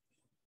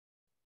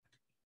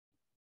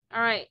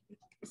 All right,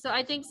 so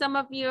I think some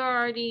of you are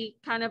already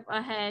kind of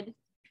ahead.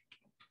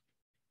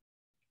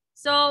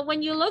 So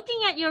when you're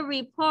looking at your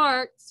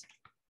reports,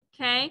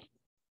 okay,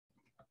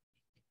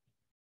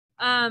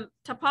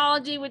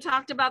 topology, we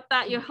talked about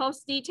that, your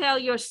host detail,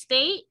 your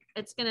state,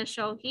 it's gonna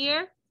show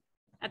here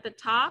at the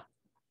top,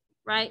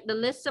 right? The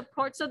list of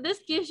ports, so this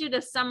gives you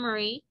the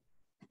summary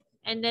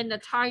and then the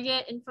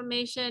target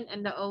information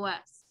and the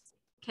OS,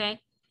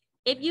 okay?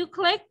 If you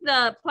click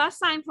the plus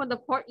sign for the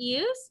port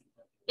used,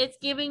 it's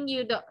giving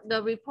you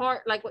the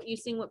report, like what you're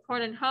seeing with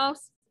port and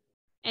host.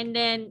 And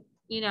then,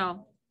 you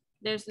know,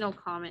 there's no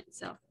comment,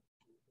 so.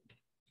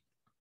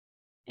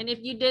 And if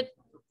you did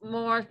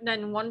more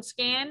than one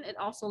scan, it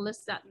also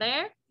lists that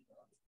there.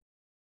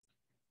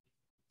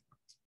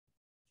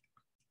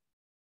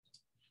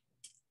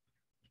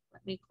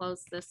 Let me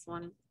close this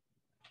one.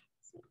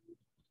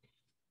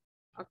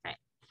 Okay,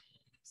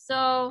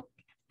 so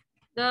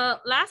the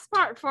last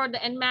part for the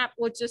Nmap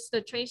was just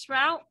the trace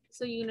route.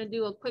 So you're gonna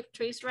do a quick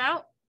trace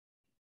route.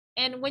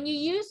 And when you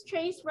use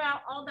trace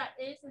route, all that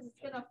is it's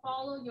gonna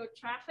follow your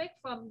traffic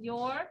from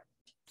your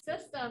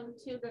system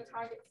to the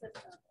target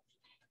system.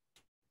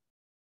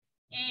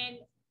 And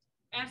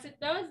as it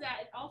does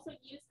that, it also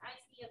uses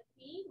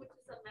ICMP, which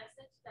is a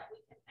message that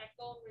we can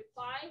echo and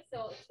reply.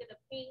 So it's gonna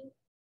ping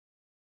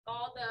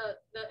all the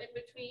in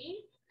between.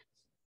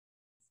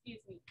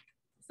 Excuse me.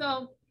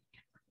 So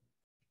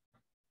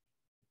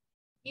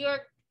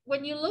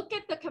when you look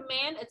at the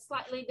command, it's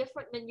slightly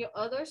different than your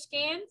other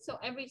scan. So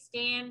every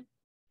scan,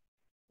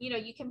 you know,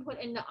 you can put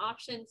in the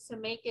options to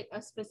make it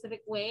a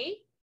specific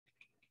way.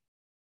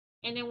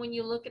 And then when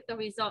you look at the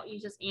result, you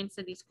just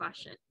answer these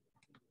questions.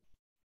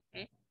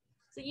 Okay.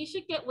 So you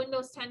should get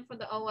Windows 10 for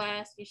the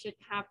OS. You should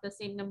have the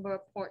same number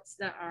of ports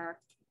that are,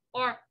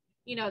 or,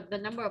 you know, the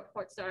number of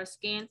ports that are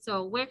scanned.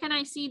 So where can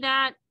I see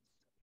that?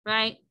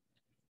 Right.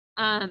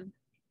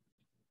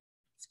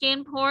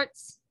 Scan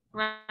ports,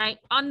 right?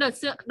 On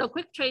the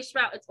quick trace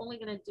route, it's only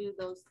going to do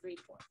those 3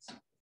 ports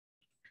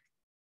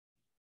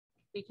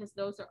because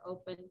those are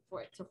open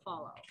for it to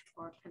follow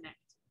or connect.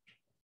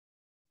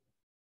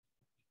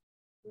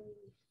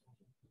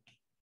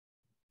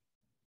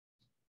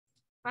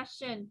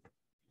 Question.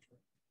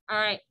 All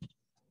right.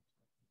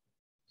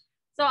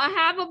 So I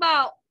have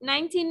about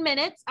 19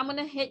 minutes. I'm going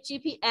to hit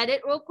GP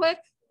edit real quick.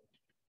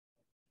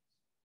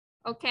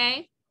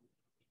 Okay.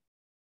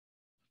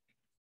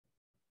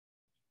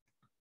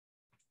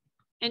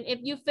 And if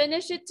you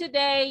finish it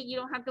today, you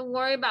don't have to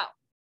worry about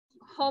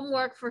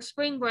homework for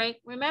spring break.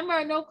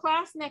 Remember, no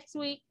class next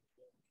week.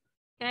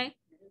 Okay.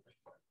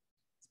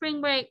 Spring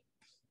break.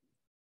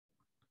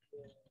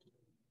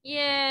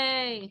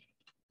 Yay.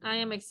 I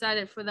am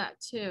excited for that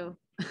too.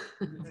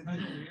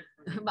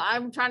 But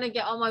I'm trying to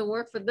get all my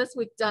work for this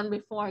week done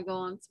before I go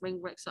on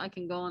spring break so I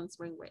can go on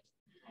spring break.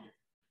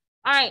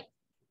 All right.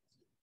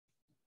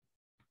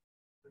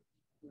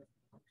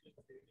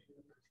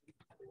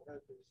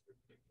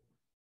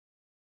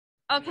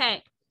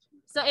 Okay.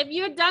 So if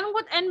you're done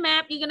with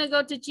Nmap, you're going to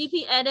go to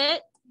GP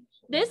Edit.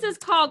 This is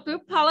called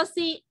Group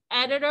Policy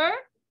Editor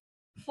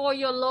for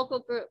your local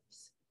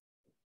groups.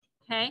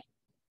 Okay.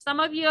 Some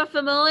of you are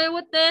familiar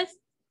with this.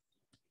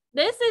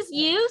 This is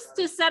used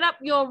to set up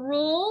your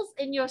rules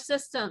in your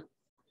system.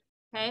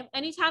 Okay.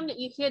 Anytime that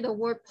you hear the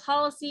word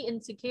policy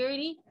and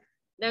security,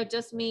 they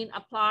just mean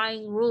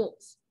applying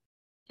rules.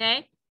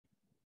 Okay.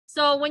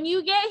 So when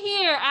you get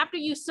here, after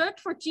you search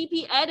for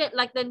GP Edit,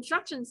 like the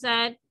instruction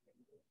said,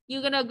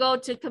 you're going to go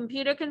to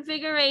computer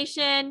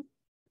configuration.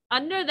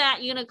 Under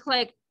that, you're going to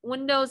click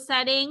Windows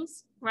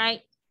settings,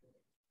 right?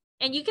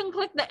 And you can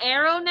click the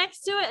arrow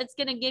next to it. It's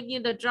going to give you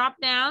the drop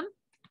down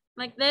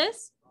like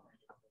this.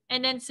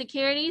 And then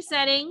security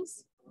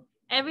settings.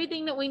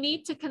 Everything that we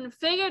need to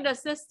configure the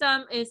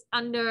system is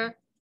under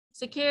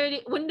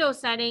security Windows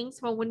settings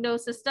for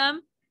Windows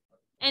system.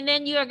 And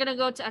then you are going to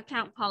go to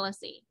account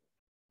policy.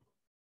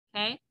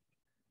 Okay.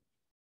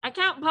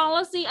 Account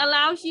policy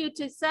allows you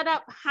to set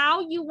up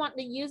how you want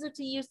the user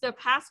to use their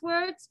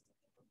passwords.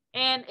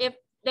 And if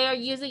they are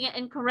using it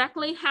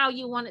incorrectly, how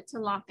you want it to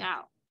lock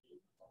out.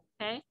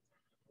 Okay.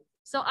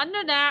 So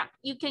under that,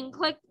 you can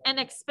click and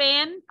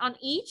expand on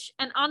each.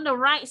 And on the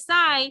right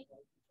side,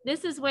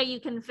 this is where you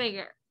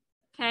configure.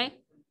 Okay.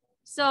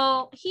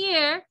 So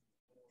here,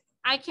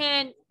 I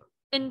can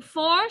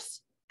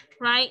enforce,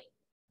 right?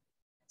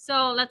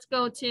 So let's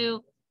go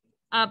to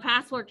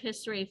password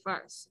history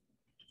first.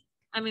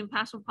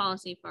 Password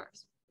policy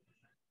first.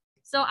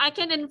 So I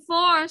can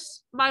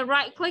enforce by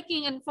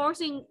right-clicking,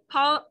 enforcing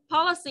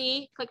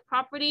policy, click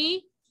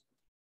property,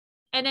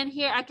 and then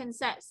here I can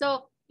set.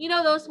 So, you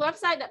know, those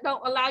websites that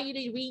don't allow you to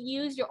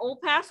reuse your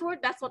old password,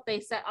 that's what they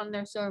set on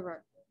their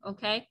server,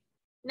 okay?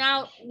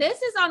 Now, this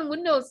is on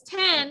Windows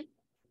 10,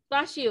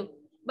 bless you,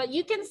 but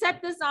you can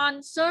set this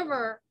on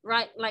server,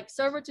 right? Like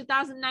server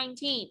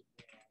 2019.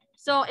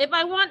 So if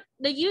I want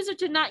the user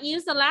to not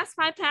use the last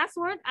 5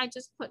 passwords, I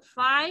just put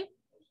 5,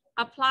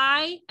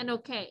 apply, and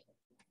okay.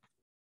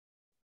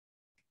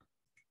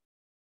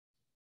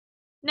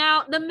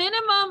 Now, the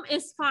minimum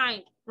is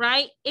fine,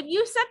 right? If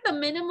you set the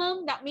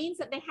minimum, that means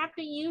that they have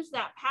to use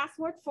that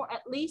password for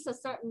at least a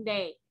certain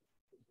day.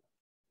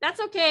 That's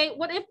okay.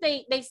 What if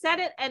they set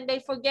it and they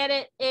forget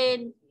it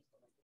in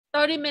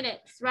 30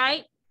 minutes,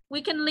 right?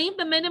 We can leave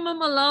the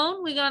minimum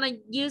alone. We're going to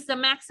use the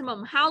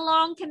maximum. How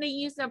long can they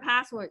use their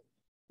password?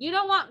 You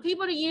don't want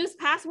people to use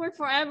password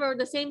forever,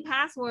 the same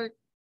password.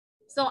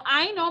 So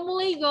I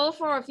normally go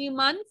for a few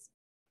months.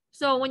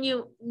 So when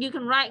you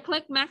can right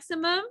click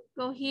maximum,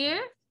 go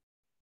here,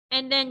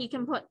 and then you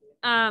can put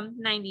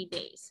 90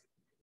 days.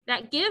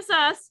 That gives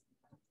us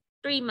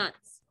 3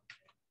 months.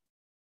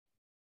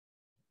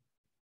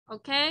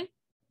 Okay.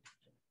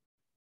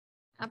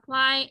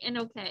 Apply and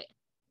okay.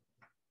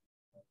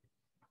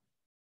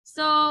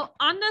 So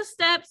on the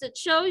steps, it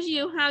shows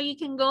you how you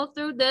can go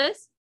through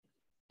this.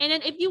 And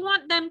then if you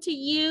want them to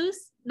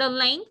use the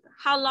length,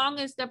 how long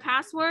is their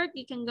password,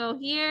 you can go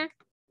here,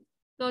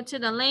 go to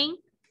the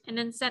length, and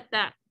then set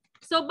that.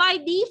 So by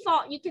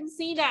default, you can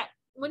see that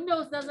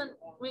Windows doesn't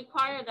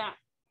require that.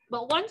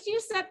 But once you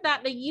set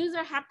that, the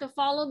user have to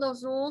follow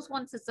those rules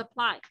once it's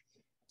applied.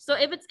 So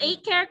if it's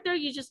 8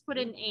 characters, you just put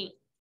in 8.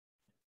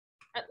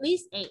 At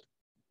least 8.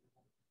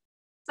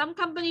 Some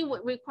company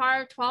would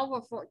require 12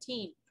 or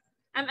 14.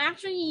 I'm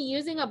actually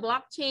using a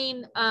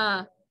blockchain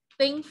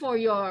thing for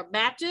your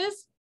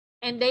badges,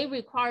 and they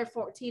require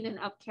 14 and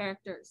up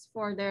characters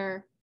for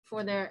their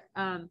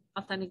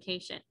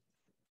authentication.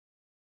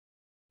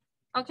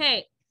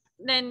 Okay,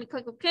 then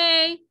click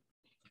OK.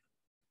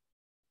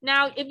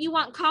 Now, if you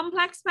want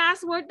complex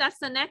password, that's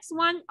the next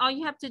one. All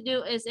you have to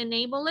do is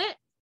enable it.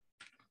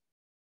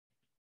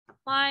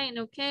 Apply and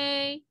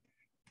OK.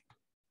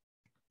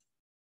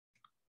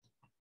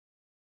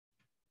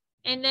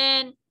 And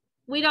then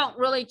we don't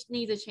really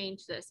need to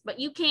change this, but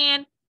you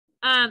can.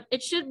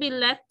 It should be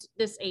left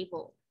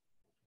disabled.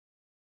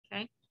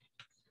 Okay.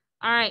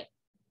 All right.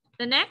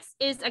 The next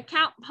is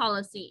account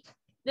policy.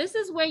 This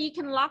is where you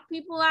can lock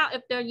people out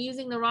if they're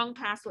using the wrong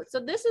password. So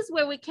this is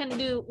where we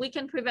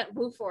can prevent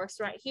brute force.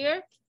 Right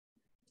here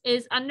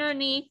is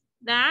underneath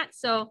that.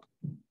 So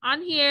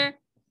on here,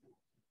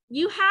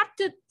 you have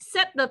to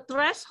set the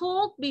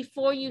threshold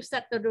before you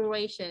set the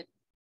duration.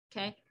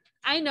 Okay.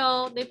 I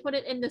know they put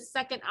it in the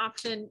second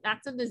option.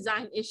 That's a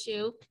design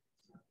issue.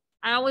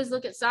 I always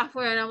look at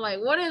software and I'm like,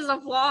 what is the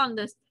flaw in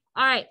this?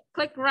 All right,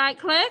 click right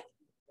click.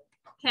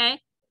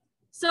 Okay.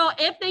 So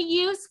if they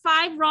use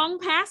 5 wrong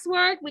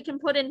password, we can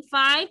put in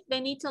 5. They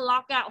need to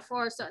lock out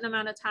for a certain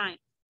amount of time.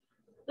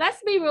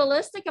 let's be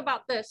realistic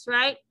about this,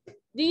 right?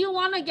 Do you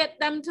want to get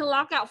them to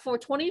lock out for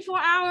 24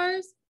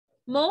 hours?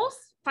 Most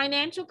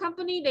financial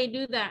company, they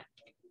do that,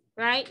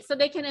 right? So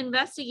they can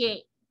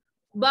investigate.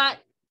 But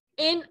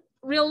in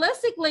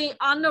realistically,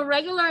 on the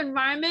regular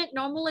environment,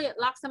 normally it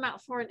locks them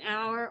out for an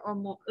hour or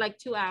more, like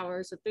 2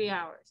 hours or 3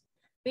 hours.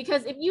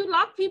 Because if you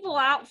lock people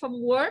out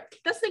from work,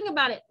 just think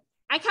about it.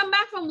 I come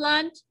back from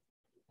lunch,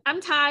 I'm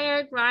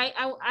tired, right?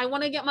 I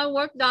want to get my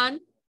work done.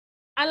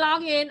 I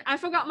log in, I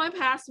forgot my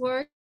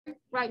password,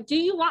 right? Do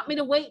you want me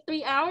to wait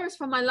 3 hours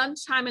for my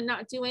lunchtime and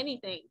not do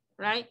anything,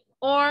 right?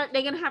 Or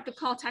they're gonna have to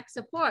call tech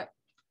support.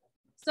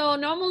 So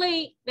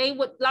normally they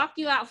would lock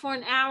you out for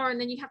an hour and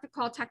then you have to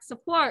call tech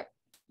support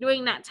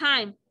during that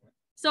time.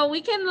 So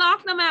we can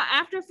lock them out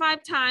after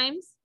 5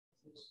 times,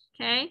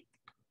 okay?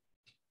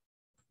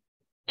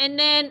 And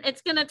then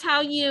it's gonna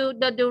tell you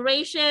the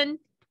duration.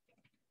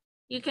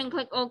 You can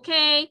click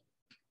okay.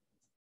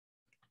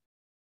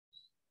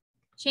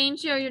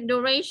 Change your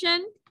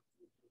duration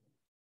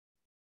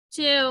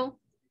to,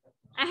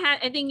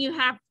 I think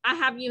I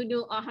have you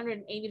do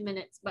 180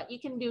 minutes, but you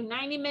can do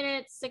 90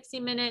 minutes, 60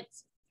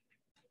 minutes.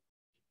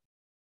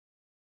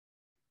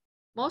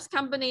 Most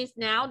companies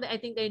now, I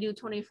think they do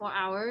 24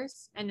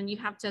 hours and then you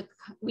have to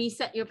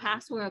reset your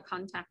password or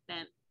contact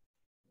them.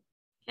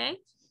 Okay.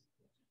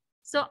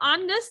 So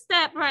on this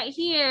step right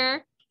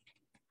here,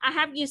 I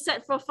have you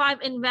set for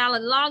 5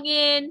 invalid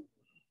login,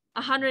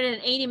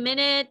 180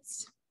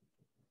 minutes.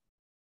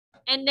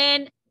 And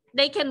then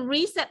they can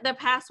reset their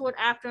password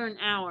after an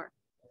hour.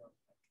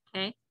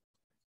 Okay.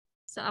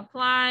 So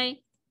apply.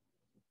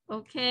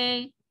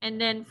 Okay.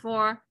 And then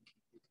for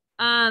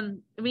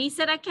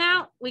reset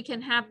account, we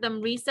can have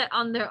them reset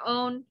on their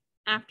own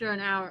after an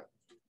hour.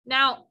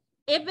 Now,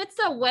 if it's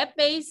a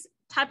web-based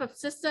type of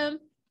system,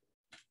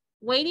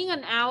 waiting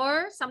an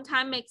hour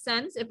sometimes makes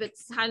sense if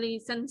it's highly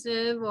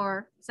sensitive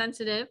or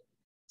sensitive.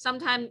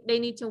 Sometimes they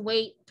need to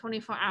wait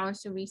 24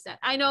 hours to reset.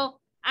 I know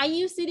I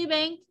use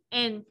Citibank,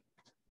 and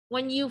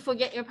when you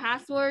forget your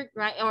password,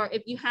 right, or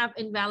if you have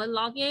invalid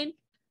login,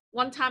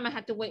 one time I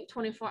had to wait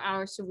 24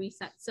 hours to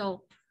reset.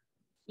 So,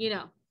 you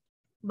know,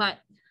 but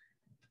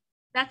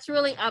that's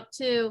really up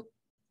to,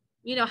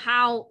 you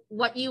know,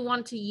 what you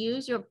want to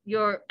use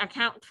your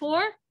account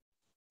for.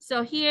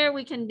 So here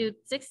we can do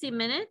 60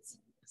 minutes.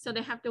 So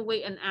they have to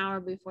wait an hour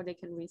before they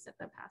can reset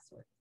their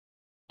password.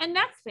 And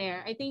that's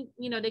fair. I think,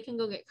 you know, they can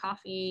go get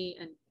coffee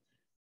and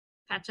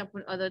catch up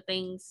with other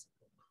things,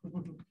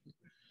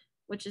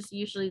 which is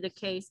usually the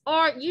case.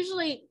 Or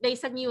usually they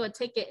send you a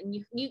ticket and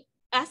you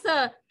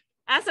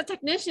as a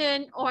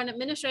technician or an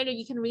administrator,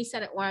 you can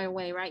reset it right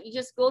away, right? You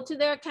just go to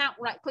their account,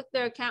 right click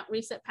their account,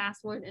 reset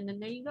password, and then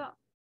there you go,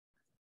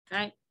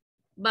 right?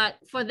 But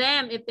for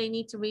them, if they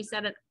need to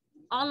reset it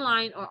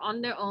online or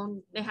on their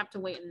own, they have to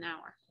wait an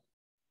hour.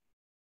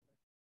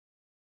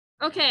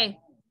 Okay.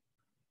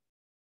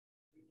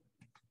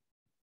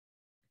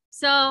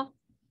 So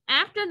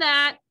after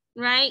that,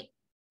 right?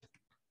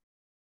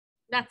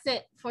 That's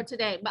it for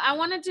today. But I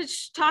wanted to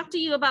talk to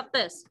you about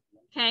this,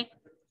 okay?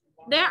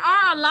 There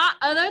are a lot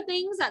other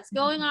things that's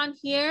going on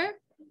here.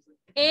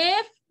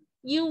 If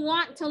you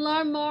want to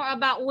learn more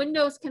about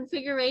Windows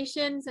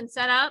configurations and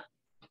setup,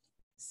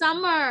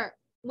 summer,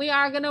 we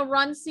are gonna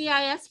run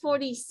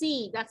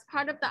CIS40C. That's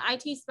part of the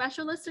IT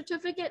Specialist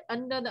Certificate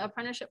under the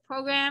apprenticeship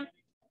program.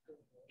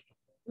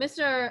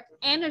 Mr.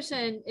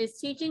 Anderson is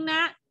teaching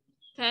that,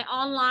 okay,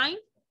 online,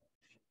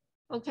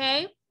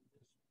 okay?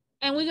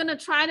 And we're gonna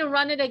try to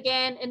run it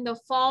again in the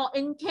fall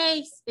in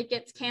case it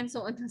gets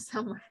canceled in the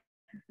summer.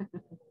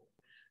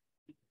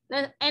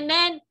 And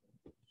then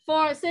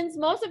since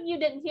most of you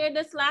didn't hear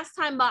this last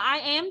time, but I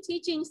am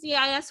teaching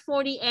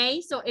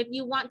CIS40A. So if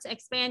you want to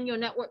expand your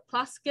Network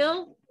Plus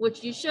skill,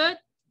 which you should,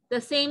 the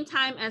same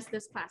time as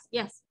this class.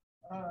 Yes.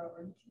 Are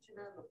you teaching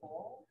that in the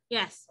fall?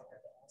 Yes.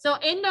 So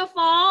in the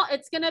fall,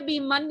 it's gonna be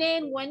Monday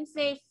and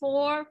Wednesday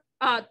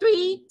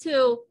 3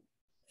 to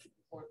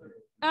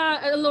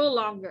a little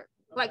longer,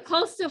 like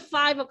close to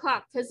 5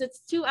 o'clock, because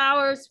it's 2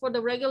 hours for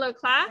the regular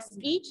class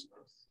each.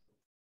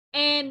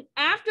 And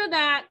after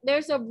that,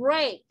 there's a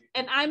break.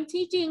 And I'm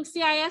teaching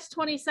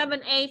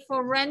CIS27A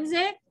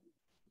forensic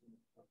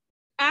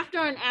after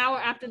an hour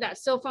after that.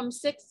 So from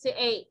 6 to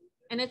 8,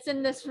 and it's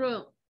in this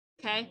room,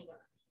 okay?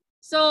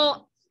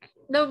 So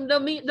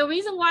the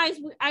reason why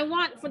is I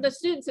want for the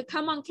students to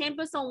come on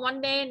campus on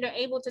one day and they're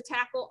able to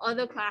tackle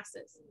other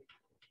classes,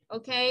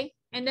 okay?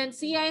 And then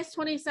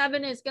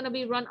CIS27 is gonna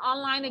be run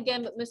online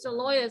again, but Mr.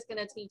 Loya is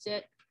gonna teach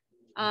it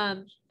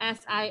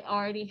as I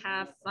already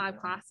have 5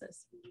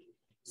 classes.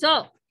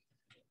 So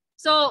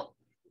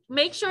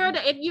make sure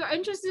that if you're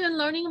interested in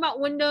learning about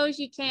Windows,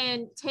 you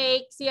can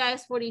take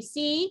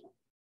CIS40C.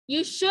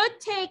 You should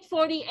take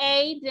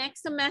 40A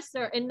next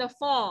semester in the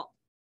fall,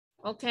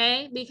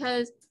 okay?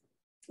 Because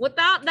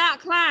without that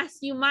class,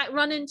 you might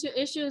run into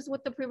issues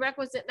with the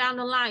prerequisite down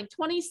the line.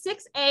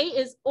 26A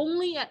is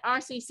only at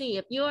RCC.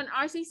 If you're an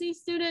RCC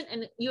student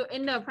and you're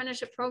in the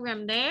apprenticeship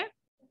program there,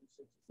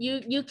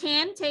 you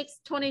can take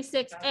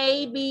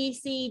 26A, B,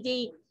 C,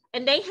 D,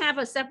 and they have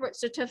a separate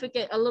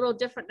certificate, a little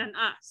different than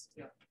us.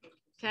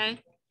 Okay.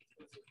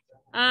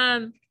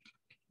 And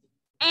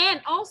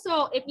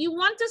also, if you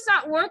want to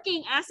start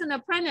working as an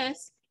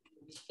apprentice,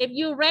 if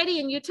you're ready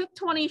and you took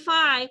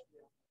 25,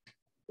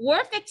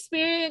 work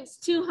experience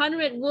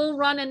 200 will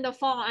run in the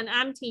fall, and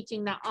I'm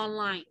teaching that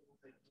online.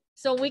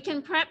 So we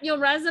can prep your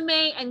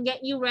resume and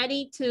get you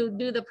ready to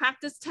do the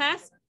practice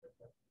test.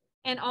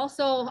 And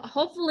also,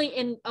 hopefully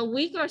in a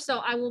week or so,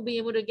 I will be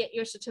able to get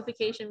your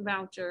certification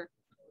voucher.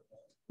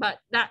 But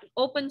that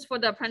opens for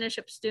the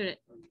apprenticeship student,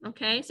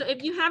 okay? So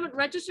if you haven't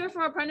registered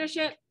for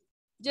apprenticeship,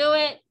 do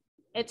it.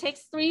 It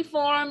takes 3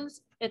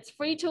 forms. It's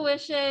free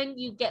tuition.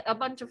 You get a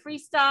bunch of free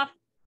stuff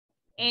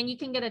and you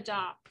can get a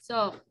job.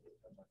 So,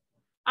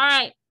 all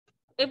right.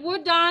 If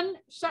we're done,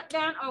 shut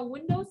down our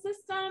Windows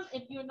system.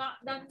 If you're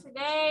not done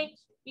today,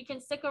 you can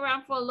stick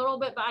around for a little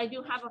bit, but I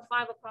do have a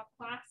 5 o'clock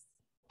class.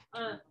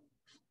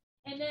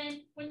 And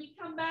then when you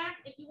come back,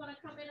 if you want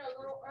to come in a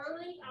little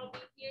early, I'll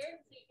be here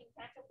so you can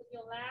catch up with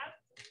your lab.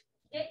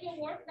 Get your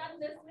work done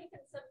this week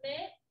and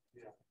submit.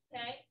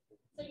 Okay.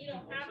 So you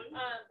don't have,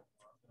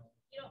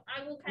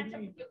 I will catch up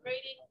with your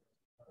grading.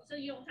 So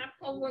you don't have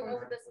homework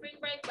over the spring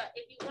break, but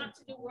if you want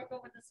to do work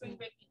over the spring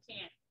break, you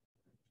can.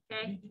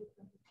 Okay.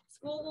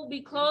 School will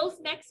be closed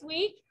next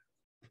week,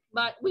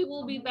 but we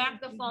will be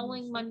back the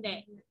following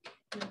Monday.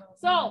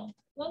 So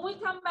when we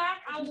come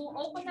back, I will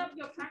open up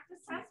your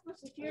practice test for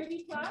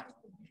Security Plus,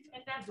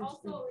 and that's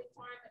also a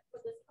requirement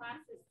for this class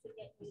is to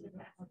get you the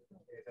test.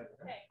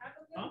 Okay, have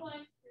a good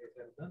one.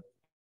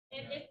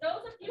 And if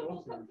those of you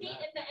who compete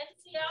in the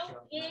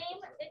NCL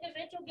game,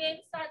 individual game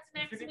starts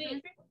next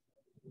week.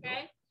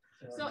 Okay,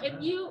 so if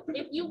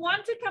you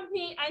want to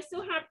compete, I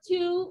still have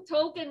 2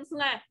 tokens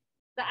left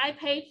that I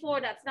paid for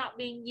that's not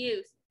being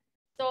used.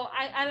 So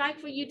I like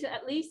for you to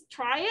at least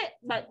try it,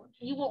 but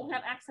you won't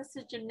have access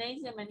to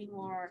gymnasium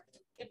anymore.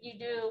 If you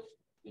do,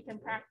 you can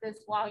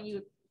practice while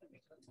you're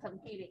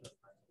competing.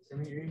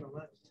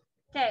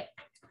 Okay.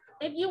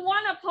 If you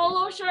want a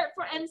polo shirt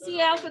for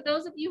NCL, for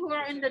those of you who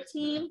are in the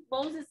team,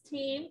 Moses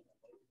team,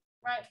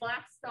 right,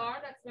 Black Star,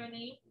 that's their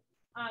name.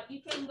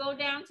 You can go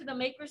down to the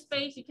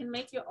makerspace. You can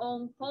make your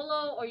own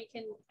polo, or you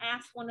can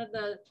ask one of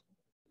the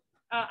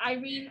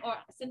Irene or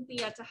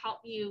Cynthia to help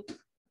you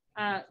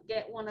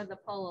get one of the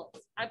polos.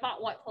 I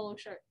bought white polo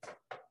shirts.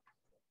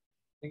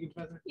 Thank you,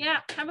 President.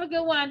 Yeah, have a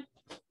good one.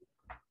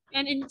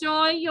 And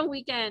enjoy your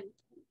weekend.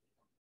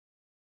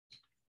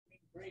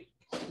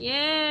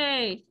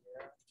 Yay.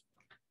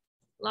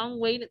 Long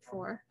waited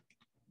for.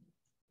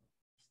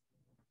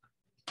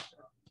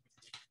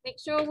 Make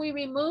sure we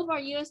remove our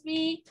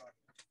USB,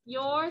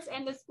 yours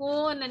and the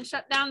school, and then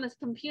shut down this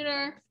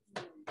computer.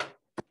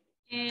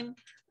 And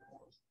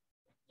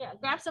yeah,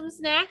 grab some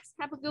snacks.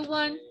 Have a good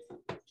one.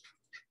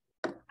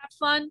 Have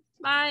fun.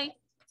 Bye.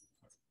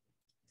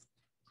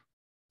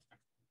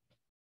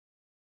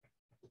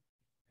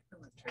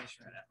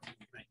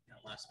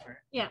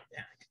 Yeah.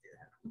 Yeah, I can do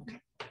that. Okay.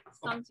 It's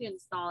time to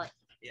install it.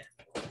 Yeah.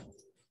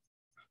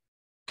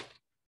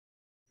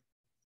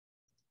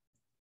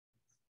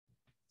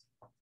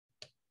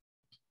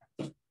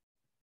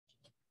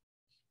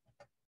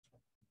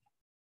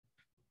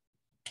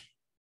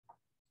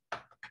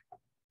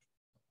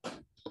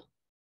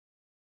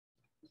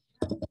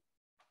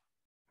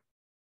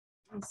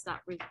 I'll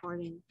stop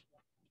recording.